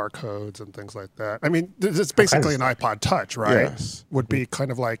QR codes and things like that. I mean, it's basically an iPod Touch, right? Yes. Would be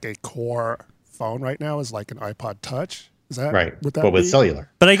kind of like a core phone right now is like an iPod Touch. Is that Right. Would that But with be? cellular.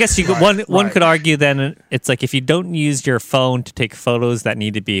 But I guess you could, Right, one right. could argue then it's like if you don't use your phone to take photos that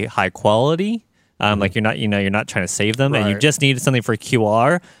need to be high quality, like you're not trying to save them, and you Right. just need something for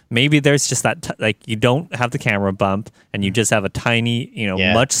QR. Maybe there's just that like you don't have the camera bump, and you just have a tiny,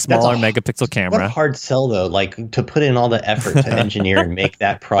 Yeah. much That's smaller a- megapixel What a camera. hard sell though, like to put in all the effort to engineer and make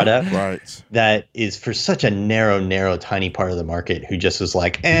that product Right. that is for such a narrow, tiny part of the market who just was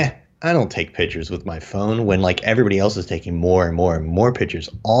like, I don't take pictures with my phone when like everybody else is taking more and more and more pictures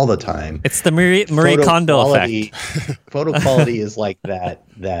all the time. It's the Marie Photo Kondo quality- effect. Photo quality is like that.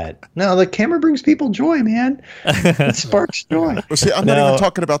 No, the camera brings people joy, man. It sparks joy. Well, see, I'm not No. even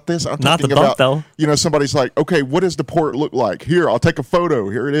talking about this. I'm Not the talking bump, about, though. Somebody's like, okay, what does the port look like? Here, I'll take a photo.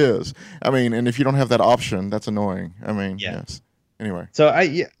 Here it is. I mean, and if you don't have that option, that's annoying. I mean, Yeah. yes. Anyway. So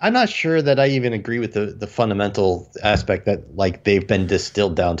I'm not sure that I even agree with the fundamental aspect that like they've been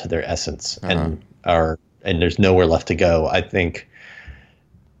distilled down to their essence and there's nowhere left to go. I think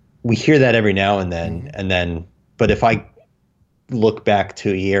we hear that every now and then, but if I look back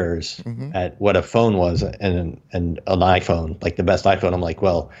 2 years at what a phone was and an iPhone, like the best iPhone, I'm like,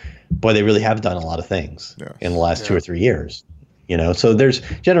 well, boy, they really have done a lot of things in the last 2 or 3 years. So there's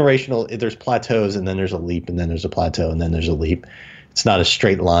there's plateaus, and then there's a leap, and then there's a plateau, and then there's a leap. It's not a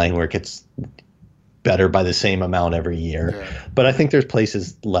straight line where it gets better by the same amount every year. Yeah. But I think there's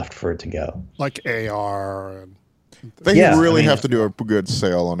places left for it to go. Like AR and They Yeah, really I mean- have to do a good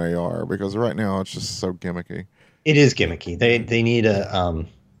sale on AR because right now it's just so gimmicky. It is gimmicky. They need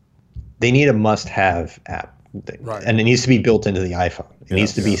a must-have app, Right. and it needs to be built into the iPhone. It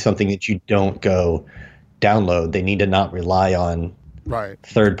needs to be something that you don't go download. They need to not rely on right.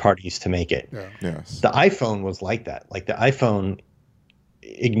 third parties to make it. Yeah. Yes. The iPhone was like that. Like the iPhone,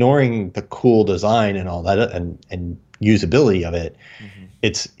 ignoring the cool design and all that and usability of it,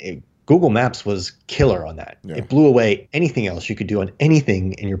 Google Maps was killer on that. Yeah. It blew away anything else you could do on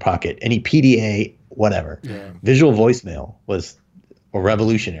anything in your pocket, any PDA, whatever. Yeah. Visual voicemail was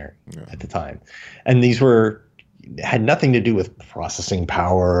revolutionary at the time. And these had nothing to do with processing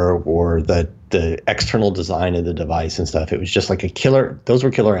power or the external design of the device and stuff. It was just like those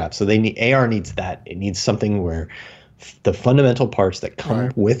were killer apps. So AR needs that. It needs something where the fundamental parts that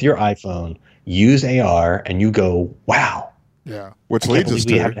come with your iPhone use AR and you go, wow. Yeah. Which I can't leads us believe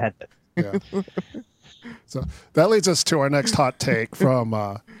we to haven't had that. Yeah. So that leads us to our next hot take from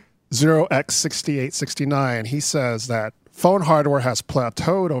 0x6869. He says that phone hardware has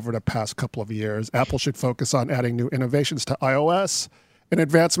plateaued over the past couple of years. Apple should focus on adding new innovations to iOS and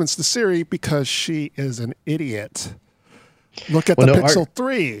advancements to Siri because she is an idiot. Look at the Pixel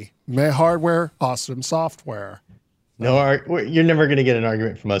 3. Meh hardware, awesome software. No, you're never going to get an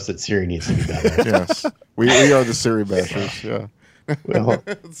argument from us that Siri needs to be better. Yes. We are the Siri bashers. Yeah. Well,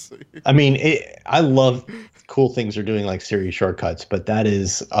 I mean, I love cool things they're doing like Siri shortcuts, but that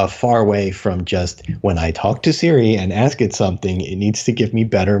is far away from just when I talk to Siri and ask it something, it needs to give me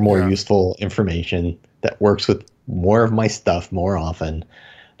better, more useful information that works with more of my stuff more often.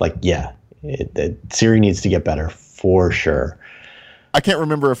 Like, Siri needs to get better for sure. I can't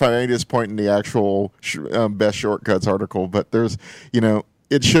remember if I made this point in the actual best shortcuts article, but there's,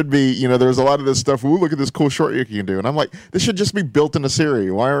 it should be, there's a lot of this stuff. Ooh, look at this cool shortcut you can do. And I'm like, this should just be built into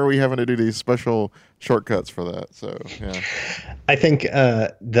Siri. Why are we having to do these special shortcuts for that? So, yeah. I think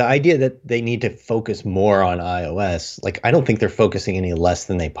the idea that they need to focus more on iOS, like, I don't think they're focusing any less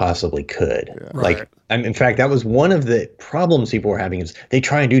than they possibly could. Yeah. Like, in fact, that was one of the problems people were having is they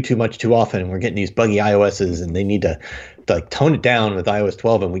try and do too much too often. And we're getting these buggy iOSs and they need to like tone it down with iOS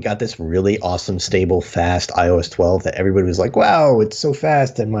 12. And we got this really awesome, stable, fast iOS 12 that everybody was like, wow, it's so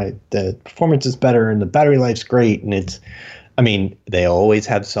fast and the performance is better and the battery life's great. And they always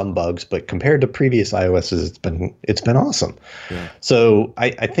have some bugs, but compared to previous iOSs, it's been awesome. Yeah. So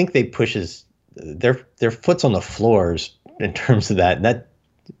I think they pushes their foot's on the floors in terms of that. And that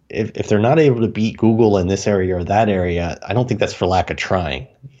if they're not able to beat Google in this area or that area, I don't think that's for lack of trying.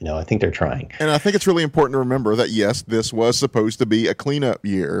 I think they're trying. And I think it's really important to remember that, yes, this was supposed to be a cleanup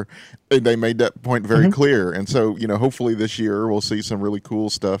year. And they made that point very clear. And so, hopefully this year we'll see some really cool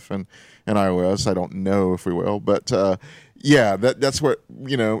stuff in iOS. I don't know if we will, but yeah, that's what,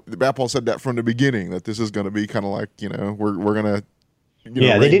 Apple said that from the beginning, that this is going to be kind of like, we're going to,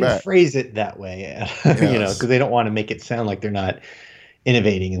 they didn't phrase it that way, because they don't want to make it sound like they're not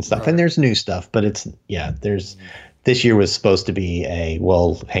innovating and stuff. Right. And there's new stuff, but this year was supposed to be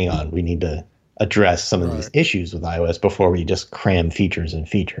hang on, we need to address some of these issues with iOS before we just cram features and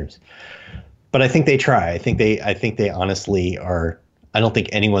features. But I think they try. I think they honestly are. I don't think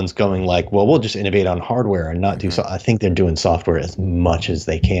anyone's going like, well, we'll just innovate on hardware and not do so. I think they're doing software as much as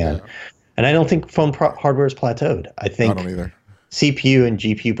they can. Yeah. And I don't think phone hardware is plateaued. I think I don't either. CPU and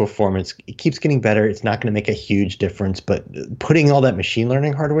GPU performance, it keeps getting better. It's not going to make a huge difference, but putting all that machine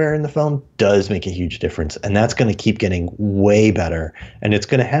learning hardware in the phone does make a huge difference. And that's going to keep getting way better. And it's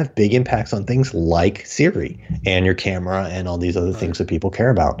going to have big impacts on things like Siri and your camera and all these other things that people care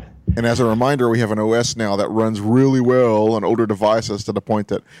about. And as a reminder, we have an OS now that runs really well on older devices to the point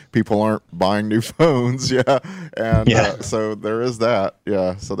that people aren't buying new phones. So there is that.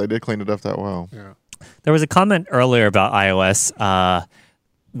 Yeah. So they did clean it up that well. Yeah. There was a comment earlier about iOS.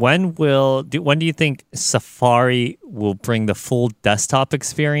 When do you think Safari will bring the full desktop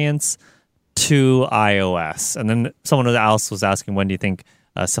experience to iOS? And then someone else was asking, when do you think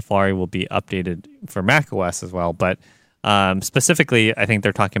Safari will be updated for macOS as well? But specifically, I think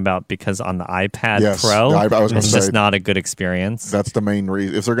they're talking about because on the iPad Pro, it's just not a good experience. That's the main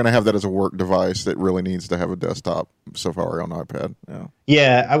reason. If they're going to have that as a work device, it really needs to have a desktop Safari on iPad.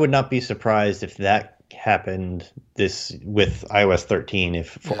 Yeah, I would not be surprised if that happened with iOS 13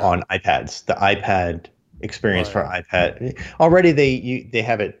 on iPads. The iPad experience for iPad already they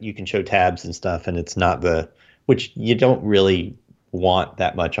have it. You can show tabs and stuff, and it's not which you don't really want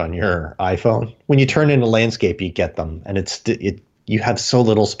that much on your iPhone. When you turn into landscape, you get them, and you have so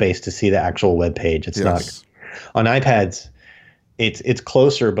little space to see the actual web page. It's not on iPads. It's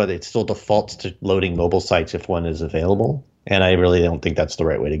closer, but it still defaults to loading mobile sites if one is available. And I really don't think that's the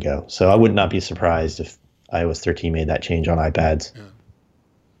right way to go. So I would not be surprised if iOS 13 made that change on iPads. Yeah.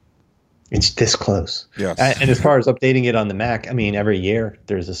 It's this close. Yes. And as far as updating it on the Mac, I mean, every year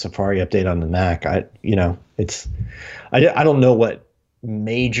there's a Safari update on the Mac. I don't know what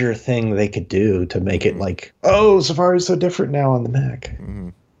major thing they could do to make it like, oh, Safari's so different now on the Mac.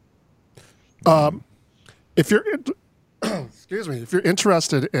 Mm-hmm. If you're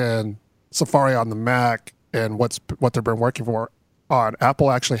interested in Safari on the Mac and what they've been working on,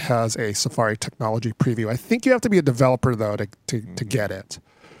 Apple actually has a Safari technology preview. I think you have to be a developer though to get it.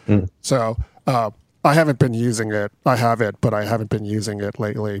 So I haven't been using it. I have it, but I haven't been using it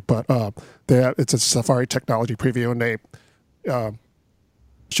lately. But it's a Safari technology preview, and they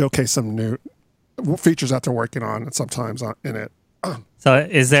showcase some new features that they're working on, and sometimes in it. So,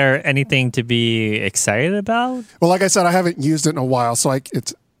 is there anything to be excited about? Well, like I said, I haven't used it in a while, so I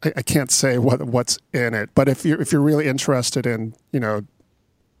can't say what's in it. But if you're really interested in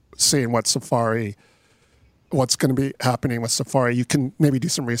seeing what's going to be happening with Safari, you can maybe do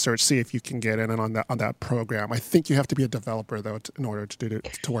some research, see if you can get in on that program. I think you have to be a developer though in order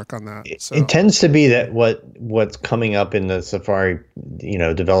to work on that. So. It tends to be that what's coming up in the Safari,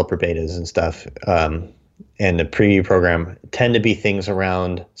 developer betas and stuff, and the preview program tend to be things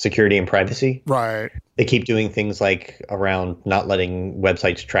around security and privacy. Right. They keep doing things like around not letting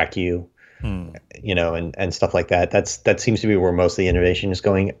websites track you, and stuff like that. That seems to be where most of the innovation is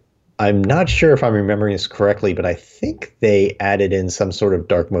going. I'm not sure if I'm remembering this correctly, but I think they added in some sort of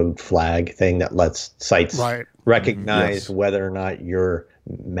dark mode flag thing that lets sites recognize whether or not your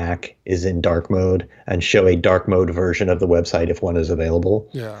Mac is in dark mode and show a dark mode version of the website if one is available.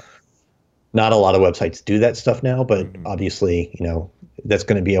 Yeah. Not a lot of websites do that stuff now, but obviously, that's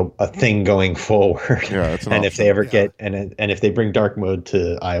going to be a thing going forward. Yeah, it's an and option. If they ever get and if they bring dark mode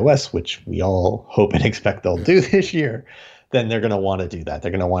to iOS, which we all hope and expect they'll do this year, then they're going to want to do that.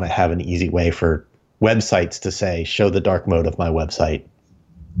 They're going to want to have an easy way for websites to say, show the dark mode of my website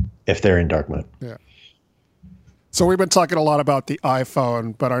if they're in dark mode. Yeah. So we've been talking a lot about the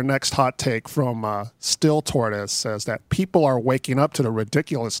iPhone, but our next hot take from Still Tortoise says that people are waking up to the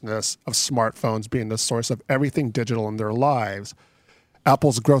ridiculousness of smartphones being the source of everything digital in their lives.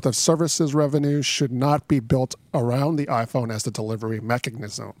 Apple's growth of services revenue should not be built around the iPhone as the delivery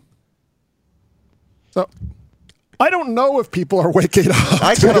mechanism. So I don't know if people are waking up.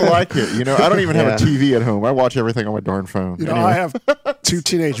 I kind of like it. I don't even have a TV at home. I watch everything on my darn phone. I have two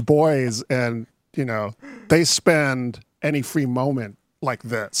teenage boys, and they spend any free moment like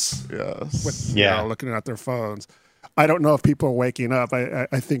this. Yes. With, Yeah. looking at their phones. I don't know if people are waking up. I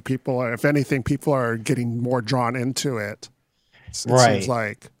think people are, if anything, people are getting more drawn into it. It Right. seems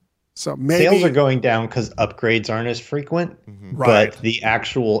like. So maybe Sales are going down because upgrades aren't as frequent, right. but the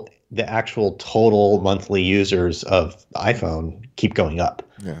actual total monthly users of the iPhone keep going up.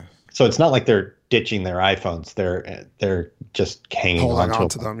 Yeah. So it's not like they're ditching their iPhones. They're just hanging Holding on on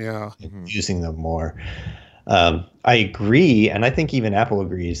to to them, yeah. and using them more. I agree, and I think even Apple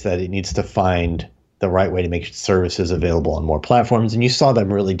agrees that it needs to find the right way to make services available on more platforms. And you saw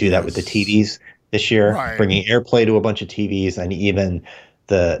them really do that with the TVs this year, Right. bringing AirPlay to a bunch of TVs, and even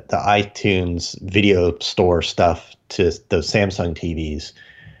the iTunes video store stuff to those Samsung TVs,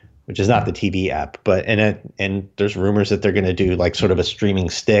 which is not the TV app. But and there's rumors that they're going to do like sort of a streaming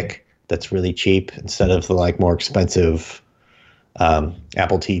stick that's really cheap instead of the like more expensive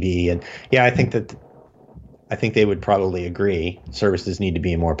Apple TV. And yeah, I think they would probably agree. Services need to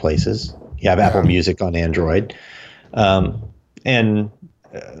be in more places. You have Apple Music on Android, and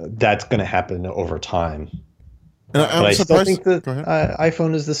that's going to happen over time. And But I still think that Go ahead.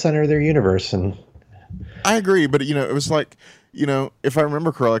 iPhone is the center of their universe, and I agree, but it was like, if I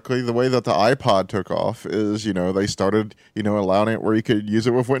remember correctly, the way that the iPod took off is, they started, allowing it where you could use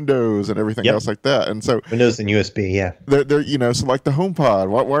it with Windows and everything Yep. else like that. And so Windows and USB. Yeah, they're so like the HomePod,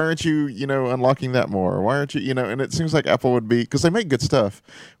 why aren't you, unlocking that more? Why aren't you, and it seems like Apple would be, because they make good stuff,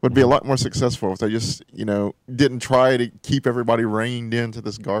 would be a lot more successful if they just, didn't try to keep everybody reined into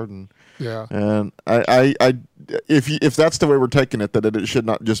this garden. Yeah. And if that's the way we're taking it, that it should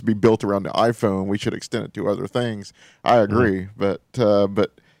not just be built around the iPhone, we should extend it to other things. I agree, but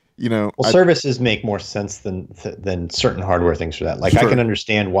services make more sense than certain hardware things for that. Like I Sure. can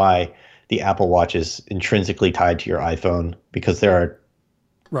understand why the Apple Watch is intrinsically tied to your iPhone because there are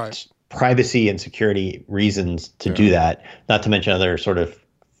Right. privacy and security reasons to do that. Not to mention other sort of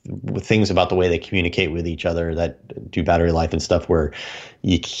things about the way they communicate with each other that do battery life and stuff where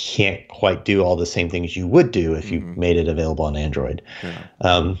you can't quite do all the same things you would do if you made it available on Android.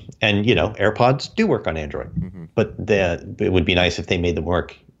 And AirPods do work on Android, but it would be nice if they made them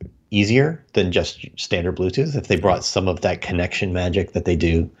work easier than just standard Bluetooth, if they brought some of that connection magic that they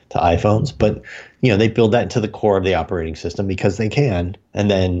do to iPhones. But they build that into the core of the operating system because they can,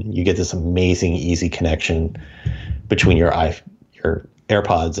 and then you get this amazing easy connection between your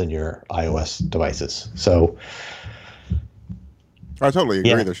AirPods and your iOS devices. So I totally agree.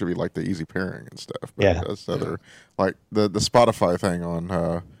 Yeah. There should be like the easy pairing and stuff. But Yeah. that's other like the Spotify thing on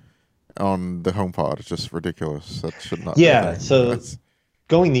the HomePod is just ridiculous. That should not. Yeah, be a thing. so That's-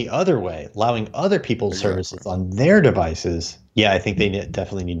 going the other way, allowing other people's services on their devices. Yeah, I think they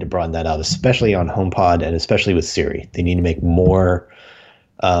definitely need to broaden that out, especially on HomePod and especially with Siri. They need to make more,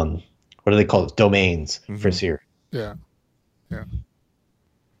 what do they call it? Domains for Siri. Yeah. Yeah.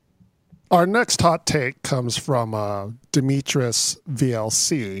 Our next hot take comes from Demetris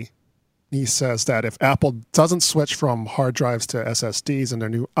VLC. He says that if Apple doesn't switch from hard drives to SSDs in their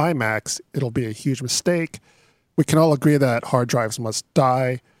new iMacs, it'll be a huge mistake. We can all agree that hard drives must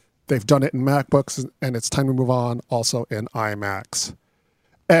die. They've done it in MacBooks, and it's time to move on also in iMacs.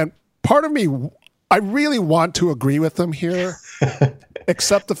 And part of me, I really want to agree with them here,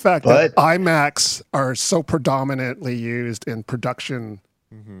 except the fact that iMacs are so predominantly used in production,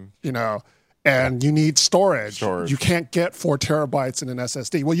 and you need storage. You can't get 4 terabytes in an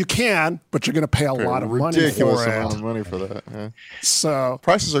SSD. Well, you can, but you're going to pay a lot of money ridiculous for amount it. of money for that. Yeah. So,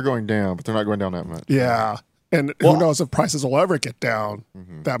 Prices are going down, but they're not going down that much. yeah. And who knows if prices will ever get down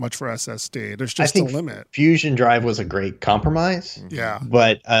that much for SSD. There's just a limit. Fusion Drive was a great compromise. Yeah.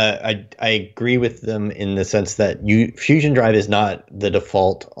 But I agree with them in the sense that Fusion Drive is not the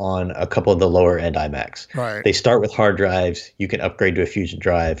default on a couple of the lower end iMacs. Right. They start with hard drives. You can upgrade to a Fusion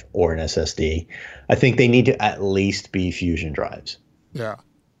Drive or an SSD. I think they need to at least be Fusion Drives. Yeah.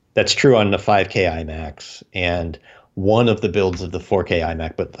 That's true on the 5K iMacs and one of the builds of the 4K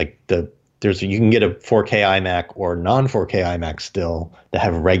iMac, but like you can get a 4K iMac or non-4K iMac still that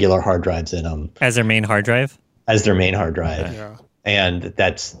have regular hard drives in them As their main hard drive? as their main hard drive. Yeah. And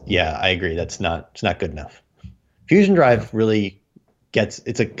I agree. It's not good enough. Fusion Drive really I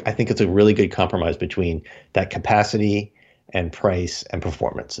think it's a really good compromise between that capacity and price and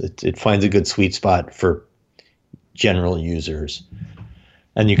performance. It finds a good sweet spot for general users.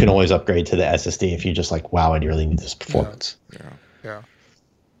 And you can always upgrade to the SSD if you just like, wow, I really need this performance. Yeah.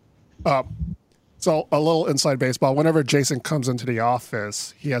 So a little inside baseball. Whenever Jason comes into the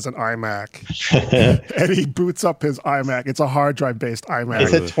office, he has an iMac, and he boots up his iMac. It's a hard drive based iMac,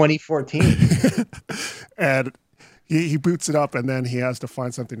 It's a 2014. and he boots it up, and then he has to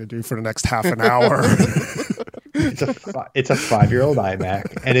find something to do for the next half an hour. it's a 5-year-old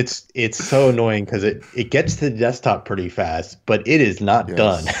iMac, and it's so annoying because it gets to the desktop pretty fast, but it is not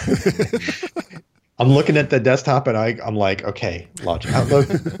done. I'm looking at the desktop and I'm like, okay, launch Outlook,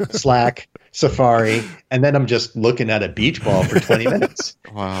 Slack, Safari, and then I'm just looking at a beach ball for 20 minutes.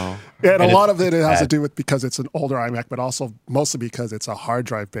 Wow. Yeah, and a lot of it has to do with because it's an older iMac, but also mostly because it's a hard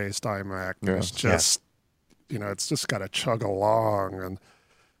drive based iMac. Yeah. It's just, it's just got to chug along. And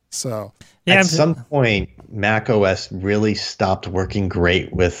so at some point, Mac OS really stopped working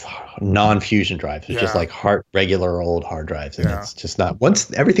great with non-Fusion drives. It's just like regular old hard drives. And it's just not,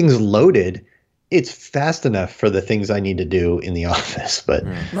 once everything's loaded, it's fast enough for the things I need to do in the office. But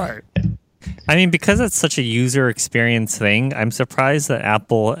right. I mean, because it's such a user experience thing, I'm surprised that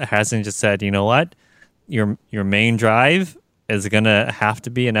Apple hasn't just said, you know what, your main drive is going to have to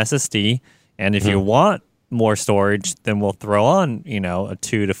be an SSD. And if you want more storage, then we'll throw on, a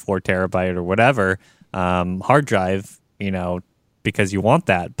 2 to 4 terabyte or whatever hard drive, because you want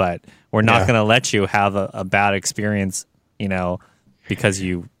that. But we're not going to let you have a bad experience, because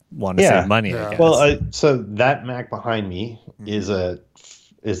you want to save money. I guess. Well, so that Mac behind me is a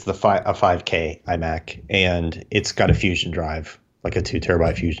 5K iMac, and it's got a Fusion drive, like a 2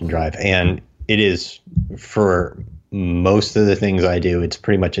 terabyte Fusion drive, and it is, for most of the things I do, it's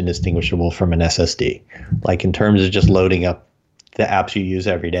pretty much indistinguishable from an SSD. Like in terms of just loading up the apps you use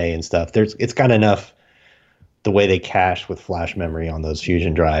every day and stuff, it's got enough. The way they cache with flash memory on those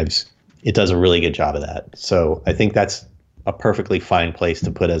Fusion drives, it does a really good job of that. So I think that's a perfectly fine place to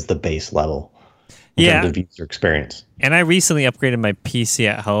put as the base level in terms of user experience. And I recently upgraded my PC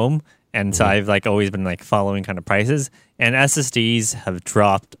at home, and so I've always been following kind of prices, and SSDs have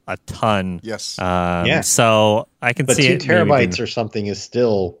dropped a ton. Yes. So I can see 2 terabytes or something is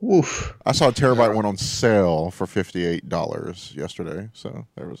still woof. I saw a terabyte went on sale for $58 yesterday. So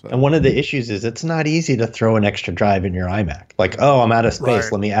there was that. And one of the issues is it's not easy to throw an extra drive in your iMac. Like, oh, I'm out of space.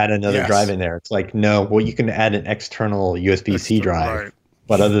 Right. Let me add another drive in there. It's like, no, well, you can add an external USB-C drive. Right.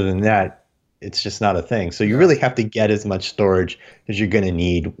 But other than that, it's just not a thing. So you really have to get as much storage as you're going to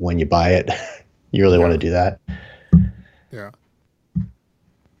need when you buy it. You really want to do that. Yeah.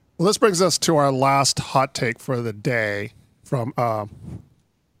 Well, this brings us to our last hot take for the day from, I'm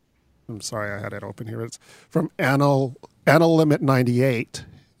sorry, I had it open here. It's from Limit98.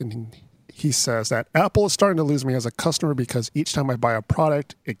 And he says that Apple is starting to lose me as a customer because each time I buy a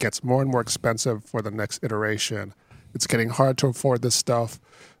product, it gets more and more expensive for the next iteration. It's getting hard to afford this stuff.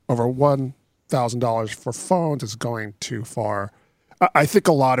 Over $1,000 for phones is going too far. I think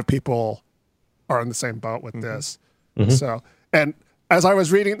a lot of people are in the same boat with this. So, and as I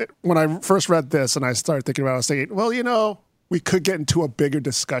was reading it, when I first read this and I started thinking about it, I was thinking, well, we could get into a bigger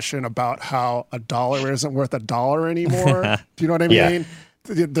discussion about how a dollar isn't worth a dollar anymore. Do you know what I mean?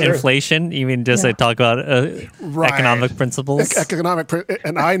 Inflation, you mean just talk about economic principles?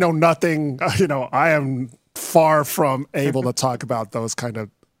 And I know nothing, I am far from able to talk about those kind of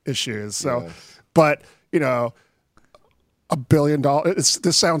issues. So, but, $1 billion,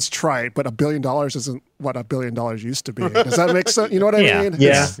 this sounds trite, but $1 billion isn't what $1 billion used to be. Does that make sense? You know what I mean?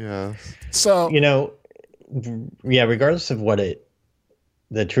 Yeah. So, regardless of what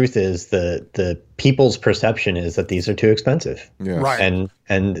the truth is, the people's perception is that these are too expensive. Yeah. right.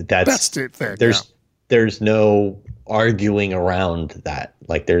 And that's the thing. There's no arguing around that.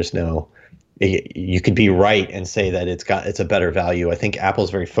 Like you could be right and say that it's a better value. I think Apple's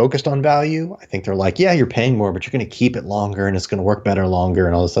very focused on value. I think they're like, yeah, you're paying more, but you're going to keep it longer and it's going to work better longer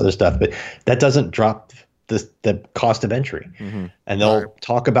and all this other stuff. But that doesn't drop the cost of entry. And they'll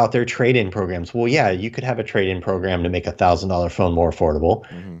talk about their trade-in programs. Well, yeah, you could have a trade-in program to make a $1,000 phone more affordable,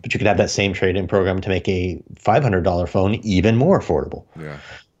 but you could have that same trade-in program to make a $500 phone even more affordable. Yeah.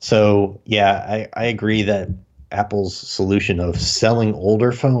 So, I agree that Apple's solution of selling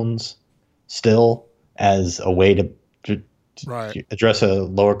older phones still as a way to address a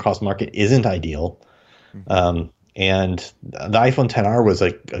lower cost market isn't ideal. And the iPhone XR was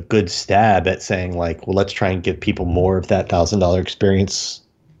a good stab at saying let's try and give people more of that $1,000 experience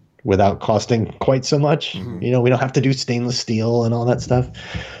without costing quite so much. We don't have to do stainless steel and all that stuff,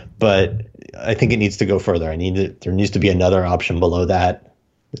 but I think it needs to go further. There needs to be another option below that.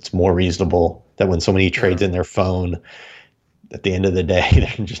 It's more reasonable, that when somebody trades in their phone, at the end of the day,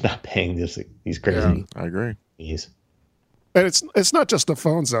 they're just not paying these crazy I agree. fees. And it's not just the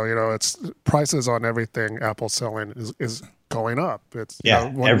phones though, it's prices on everything Apple's selling is going up. It's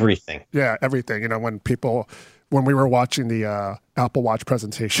everything. Yeah, everything. When we were watching the Apple Watch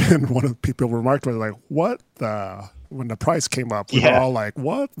presentation, one of the people remarked was like, when the price came up, we were all like,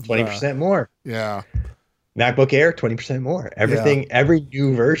 what? 20% more. Yeah. MacBook Air, 20% more. Everything, every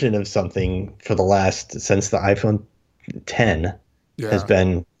new version of something for the last, since the iPhone 10 has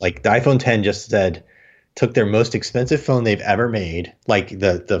been like the iPhone 10 just said, took their most expensive phone they've ever made, like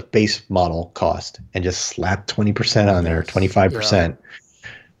the base model cost, and just slapped 20% on there, 25%. I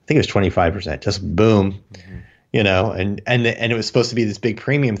think it was 25%. Just boom, you know, and it was supposed to be this big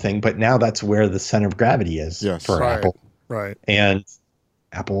premium thing, but now that's where the center of gravity is for Apple. Right. And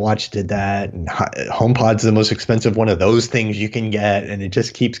Apple Watch did that, and HomePod's the most expensive one of those things you can get, and it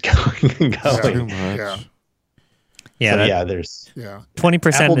just keeps going and going. There's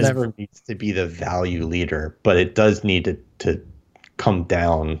 20%. Apple never needs to be the value leader, but it does need to come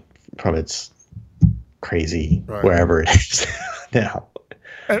down from its crazy wherever it is now.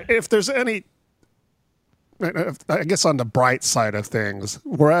 If there's any, I guess on the bright side of things,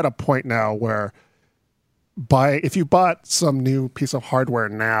 we're at a point now where if you bought some new piece of hardware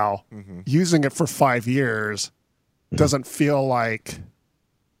now, using it for 5 years doesn't feel like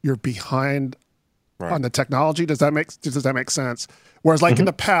you're behind on the technology. Does that make sense? Whereas like in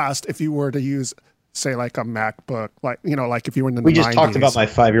the past, if you were to use, say, like a MacBook, like, you know, like if you were in the 90s. We just talked about my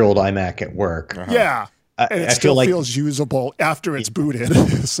 5-year-old iMac at work. Yeah. And it still feels usable after it's booted.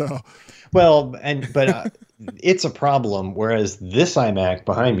 So, well, but it's a problem. Whereas this iMac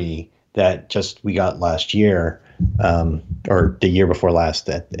behind me that we got last year, or the year before last,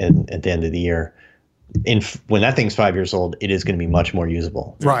 at the end of the year, when that thing's 5 years old, it is going to be much more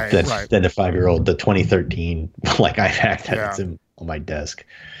usable than the 5-year-old, the 2013 like iMac that's on my desk.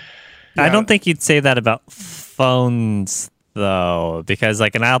 I don't think you'd say that about phones though, because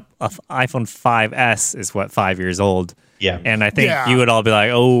like an iPhone 5S is 5 years old. Yeah. And I think you would all be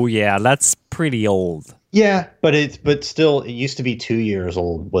like, oh yeah, that's pretty old. Yeah, but still, it used to be 2 years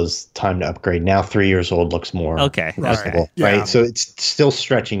old was time to upgrade. Now 3 years old looks more reasonable, right? So it's still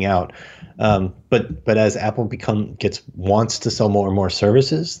stretching out. But as Apple wants to sell more and more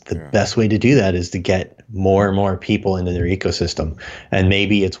services, the best way to do that is to get more and more people into their ecosystem. And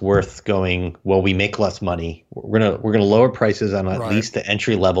maybe it's worth going, well, we make less money. We're gonna lower prices on at least the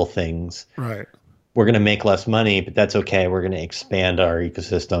entry level things. Right. We're gonna make less money, but that's okay. We're gonna expand our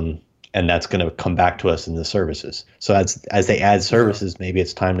ecosystem, and that's going to come back to us in the services. So as they add services, maybe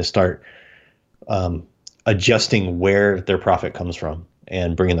it's time to start adjusting where their profit comes from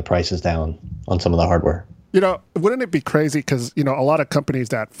and bringing the prices down on some of the hardware. You know, wouldn't it be crazy? Because, you know, a lot of companies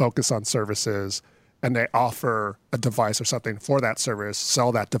that focus on services and they offer a device or something for that service,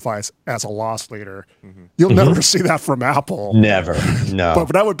 sell that device as a loss leader. You'll never see that from Apple. Never, no.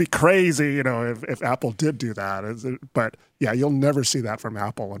 But that would be crazy, you know, if Apple did do that. But yeah, you'll never see that from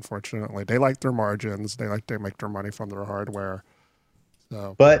Apple, unfortunately. They like their margins. They like to make their money from their hardware.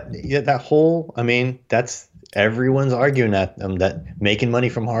 So. But that's everyone's arguing at them that making money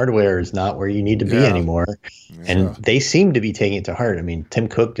from hardware is not where you need to be anymore. And they seem to be taking it to heart. I mean, Tim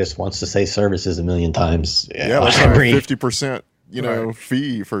Cook just wants to say services a million times. Yeah, like 50%,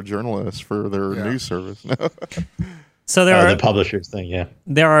 fee for journalists for their news service. So there are the publishers thing.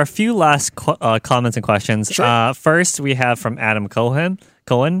 There are a few last comments and questions. Sure. First, we have from Adam Cohen,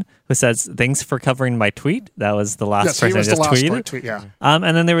 who says, "Thanks for covering my tweet." That was the last person I just tweeted. Tweet, yeah. And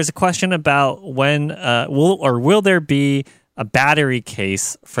then there was a question about when will there be a battery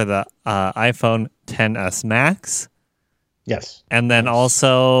case for the iPhone XS Max? Yes. And then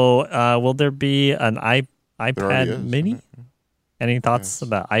also, will there be an iPad Mini? Any thoughts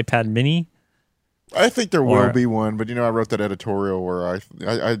about iPad Mini? I think there will be one, but I wrote that editorial where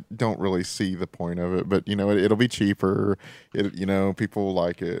I don't really see the point of it. But it'll be cheaper. People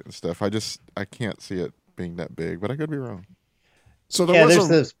like it and stuff. I can't see it being that big, but I could be wrong. So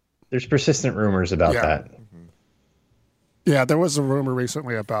there's persistent rumors about that. Yeah, there was a rumor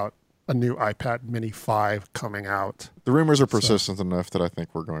recently about a new iPad Mini 5 coming out. The rumors are persistent enough that I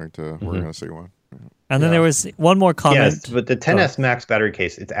think we're going to see one. And then there was one more comment. Yes, but the XS Max battery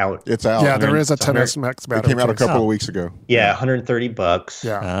case, it's out. It's out. Yeah, there is a XS Max battery case. It came out a couple of weeks ago. Yeah, $130.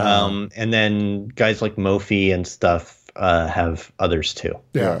 Yeah. And then guys like Mophie and stuff have others too.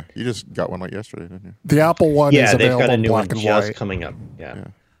 Yeah. You just got one like yesterday, didn't you? The Apple one is available they've got a new black one and just white. coming up. Yeah.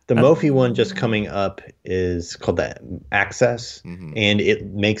 The Mophie one just coming up is called the Access, and it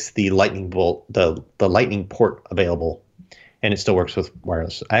makes the Lightning bolt, the Lightning port available. And it still works with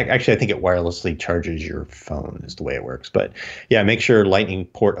wireless. I think it wirelessly charges your phone is the way it works. But yeah, make sure Lightning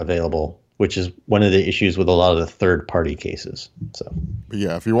port available, which is one of the issues with a lot of the third-party cases. So, but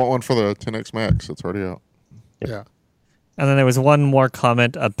yeah, if you want one for the XS Max, it's already out. Yeah. And then there was one more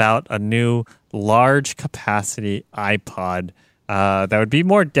comment about a new large capacity iPod that would be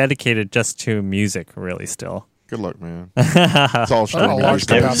more dedicated just to music, really, still. Good luck, man. It's all A large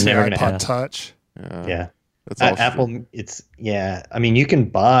capacity Never gonna iPod happen. Touch. Yeah. That's all Apple, I mean, you can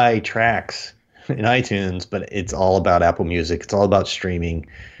buy tracks in iTunes, but it's all about Apple Music. It's all about streaming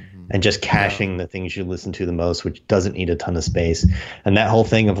and just caching the things you listen to the most, which doesn't need a ton of space. And that whole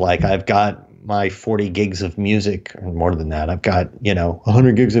thing of like, I've got my 40 gigs of music, or more than that. I've got,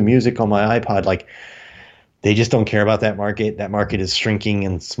 100 gigs of music on my iPod. Like, they just don't care about that market. That market is shrinking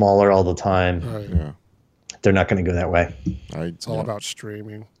and smaller all the time. Right. Yeah. They're not going to go that way. It's all about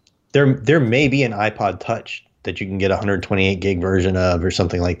streaming. There may be an iPod Touch that you can get a 128 gig version of or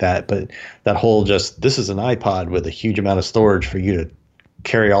something like that. But that whole this is an iPod with a huge amount of storage for you to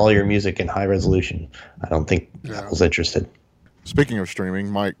carry all your music in high resolution. I don't think Apple's interested. Speaking of streaming,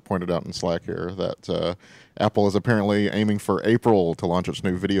 Mike pointed out in Slack here that Apple is apparently aiming for April to launch its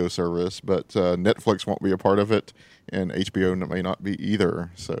new video service, but Netflix won't be a part of it, and HBO may not be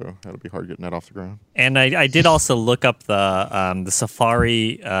either. So that'll be hard getting that off the ground. And I did also look up the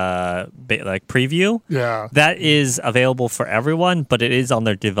Safari preview. Yeah. That is available for everyone, but it is on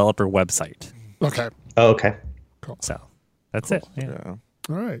their developer website. Okay. Oh, okay. Cool. So that's it. Yeah. Yeah.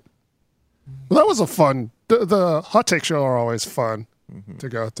 All right. Well, that was a fun. The hot take show are always fun to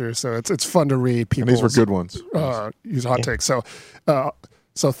go through. So it's fun to read people. And these were good ones. Use hot takes.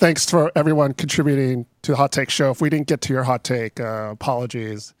 So thanks for everyone contributing to the hot take show. If we didn't get to your hot take,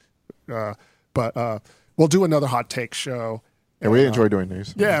 apologies. But we'll do another hot take show. And we enjoy doing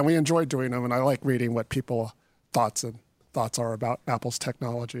these. Yeah, and we enjoy doing them, and I like reading what people thoughts are about Apple's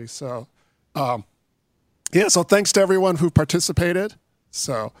technology. So, so thanks to everyone who participated.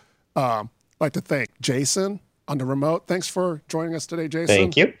 So, I'd like to thank Jason on the remote. Thanks for joining us today, Jason.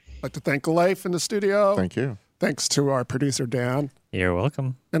 Thank you. I'd like to thank Leif in the studio. Thank you. Thanks to our producer, Dan. You're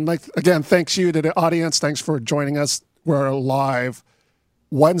welcome. And again, thanks you to the audience. Thanks for joining us. We're live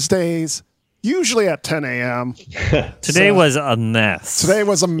Wednesdays, usually at 10 a.m. Today was a mess. Today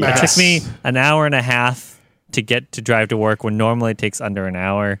was a mess. It took me an hour and a half to drive to work when normally it takes under an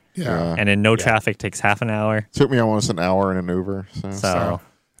hour. Yeah. And in no traffic takes half an hour. Took me almost an hour in an Uber. When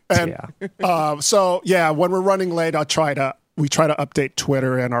we're running late, we try to update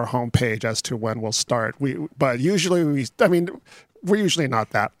Twitter and our homepage as to when we'll start. But usually we're usually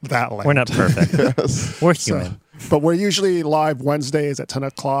not that late. We're not perfect. Yes. We're human. But we're usually live Wednesdays at 10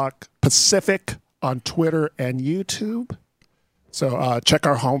 o'clock Pacific on Twitter and YouTube. So check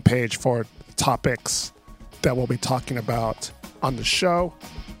our homepage for topics that we'll be talking about on the show.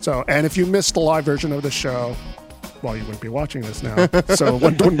 So, and if you missed the live version of the show, well, you wouldn't be watching this now, so it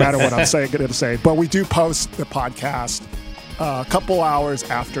wouldn't matter what I'm going to say. But we do post the podcast a couple hours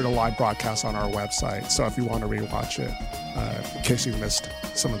after the live broadcast on our website. So if you want to rewatch it, in case you missed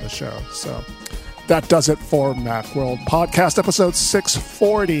some of the show. So that does it for Macworld Podcast episode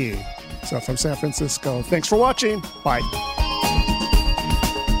 640. So from San Francisco, thanks for watching. Bye.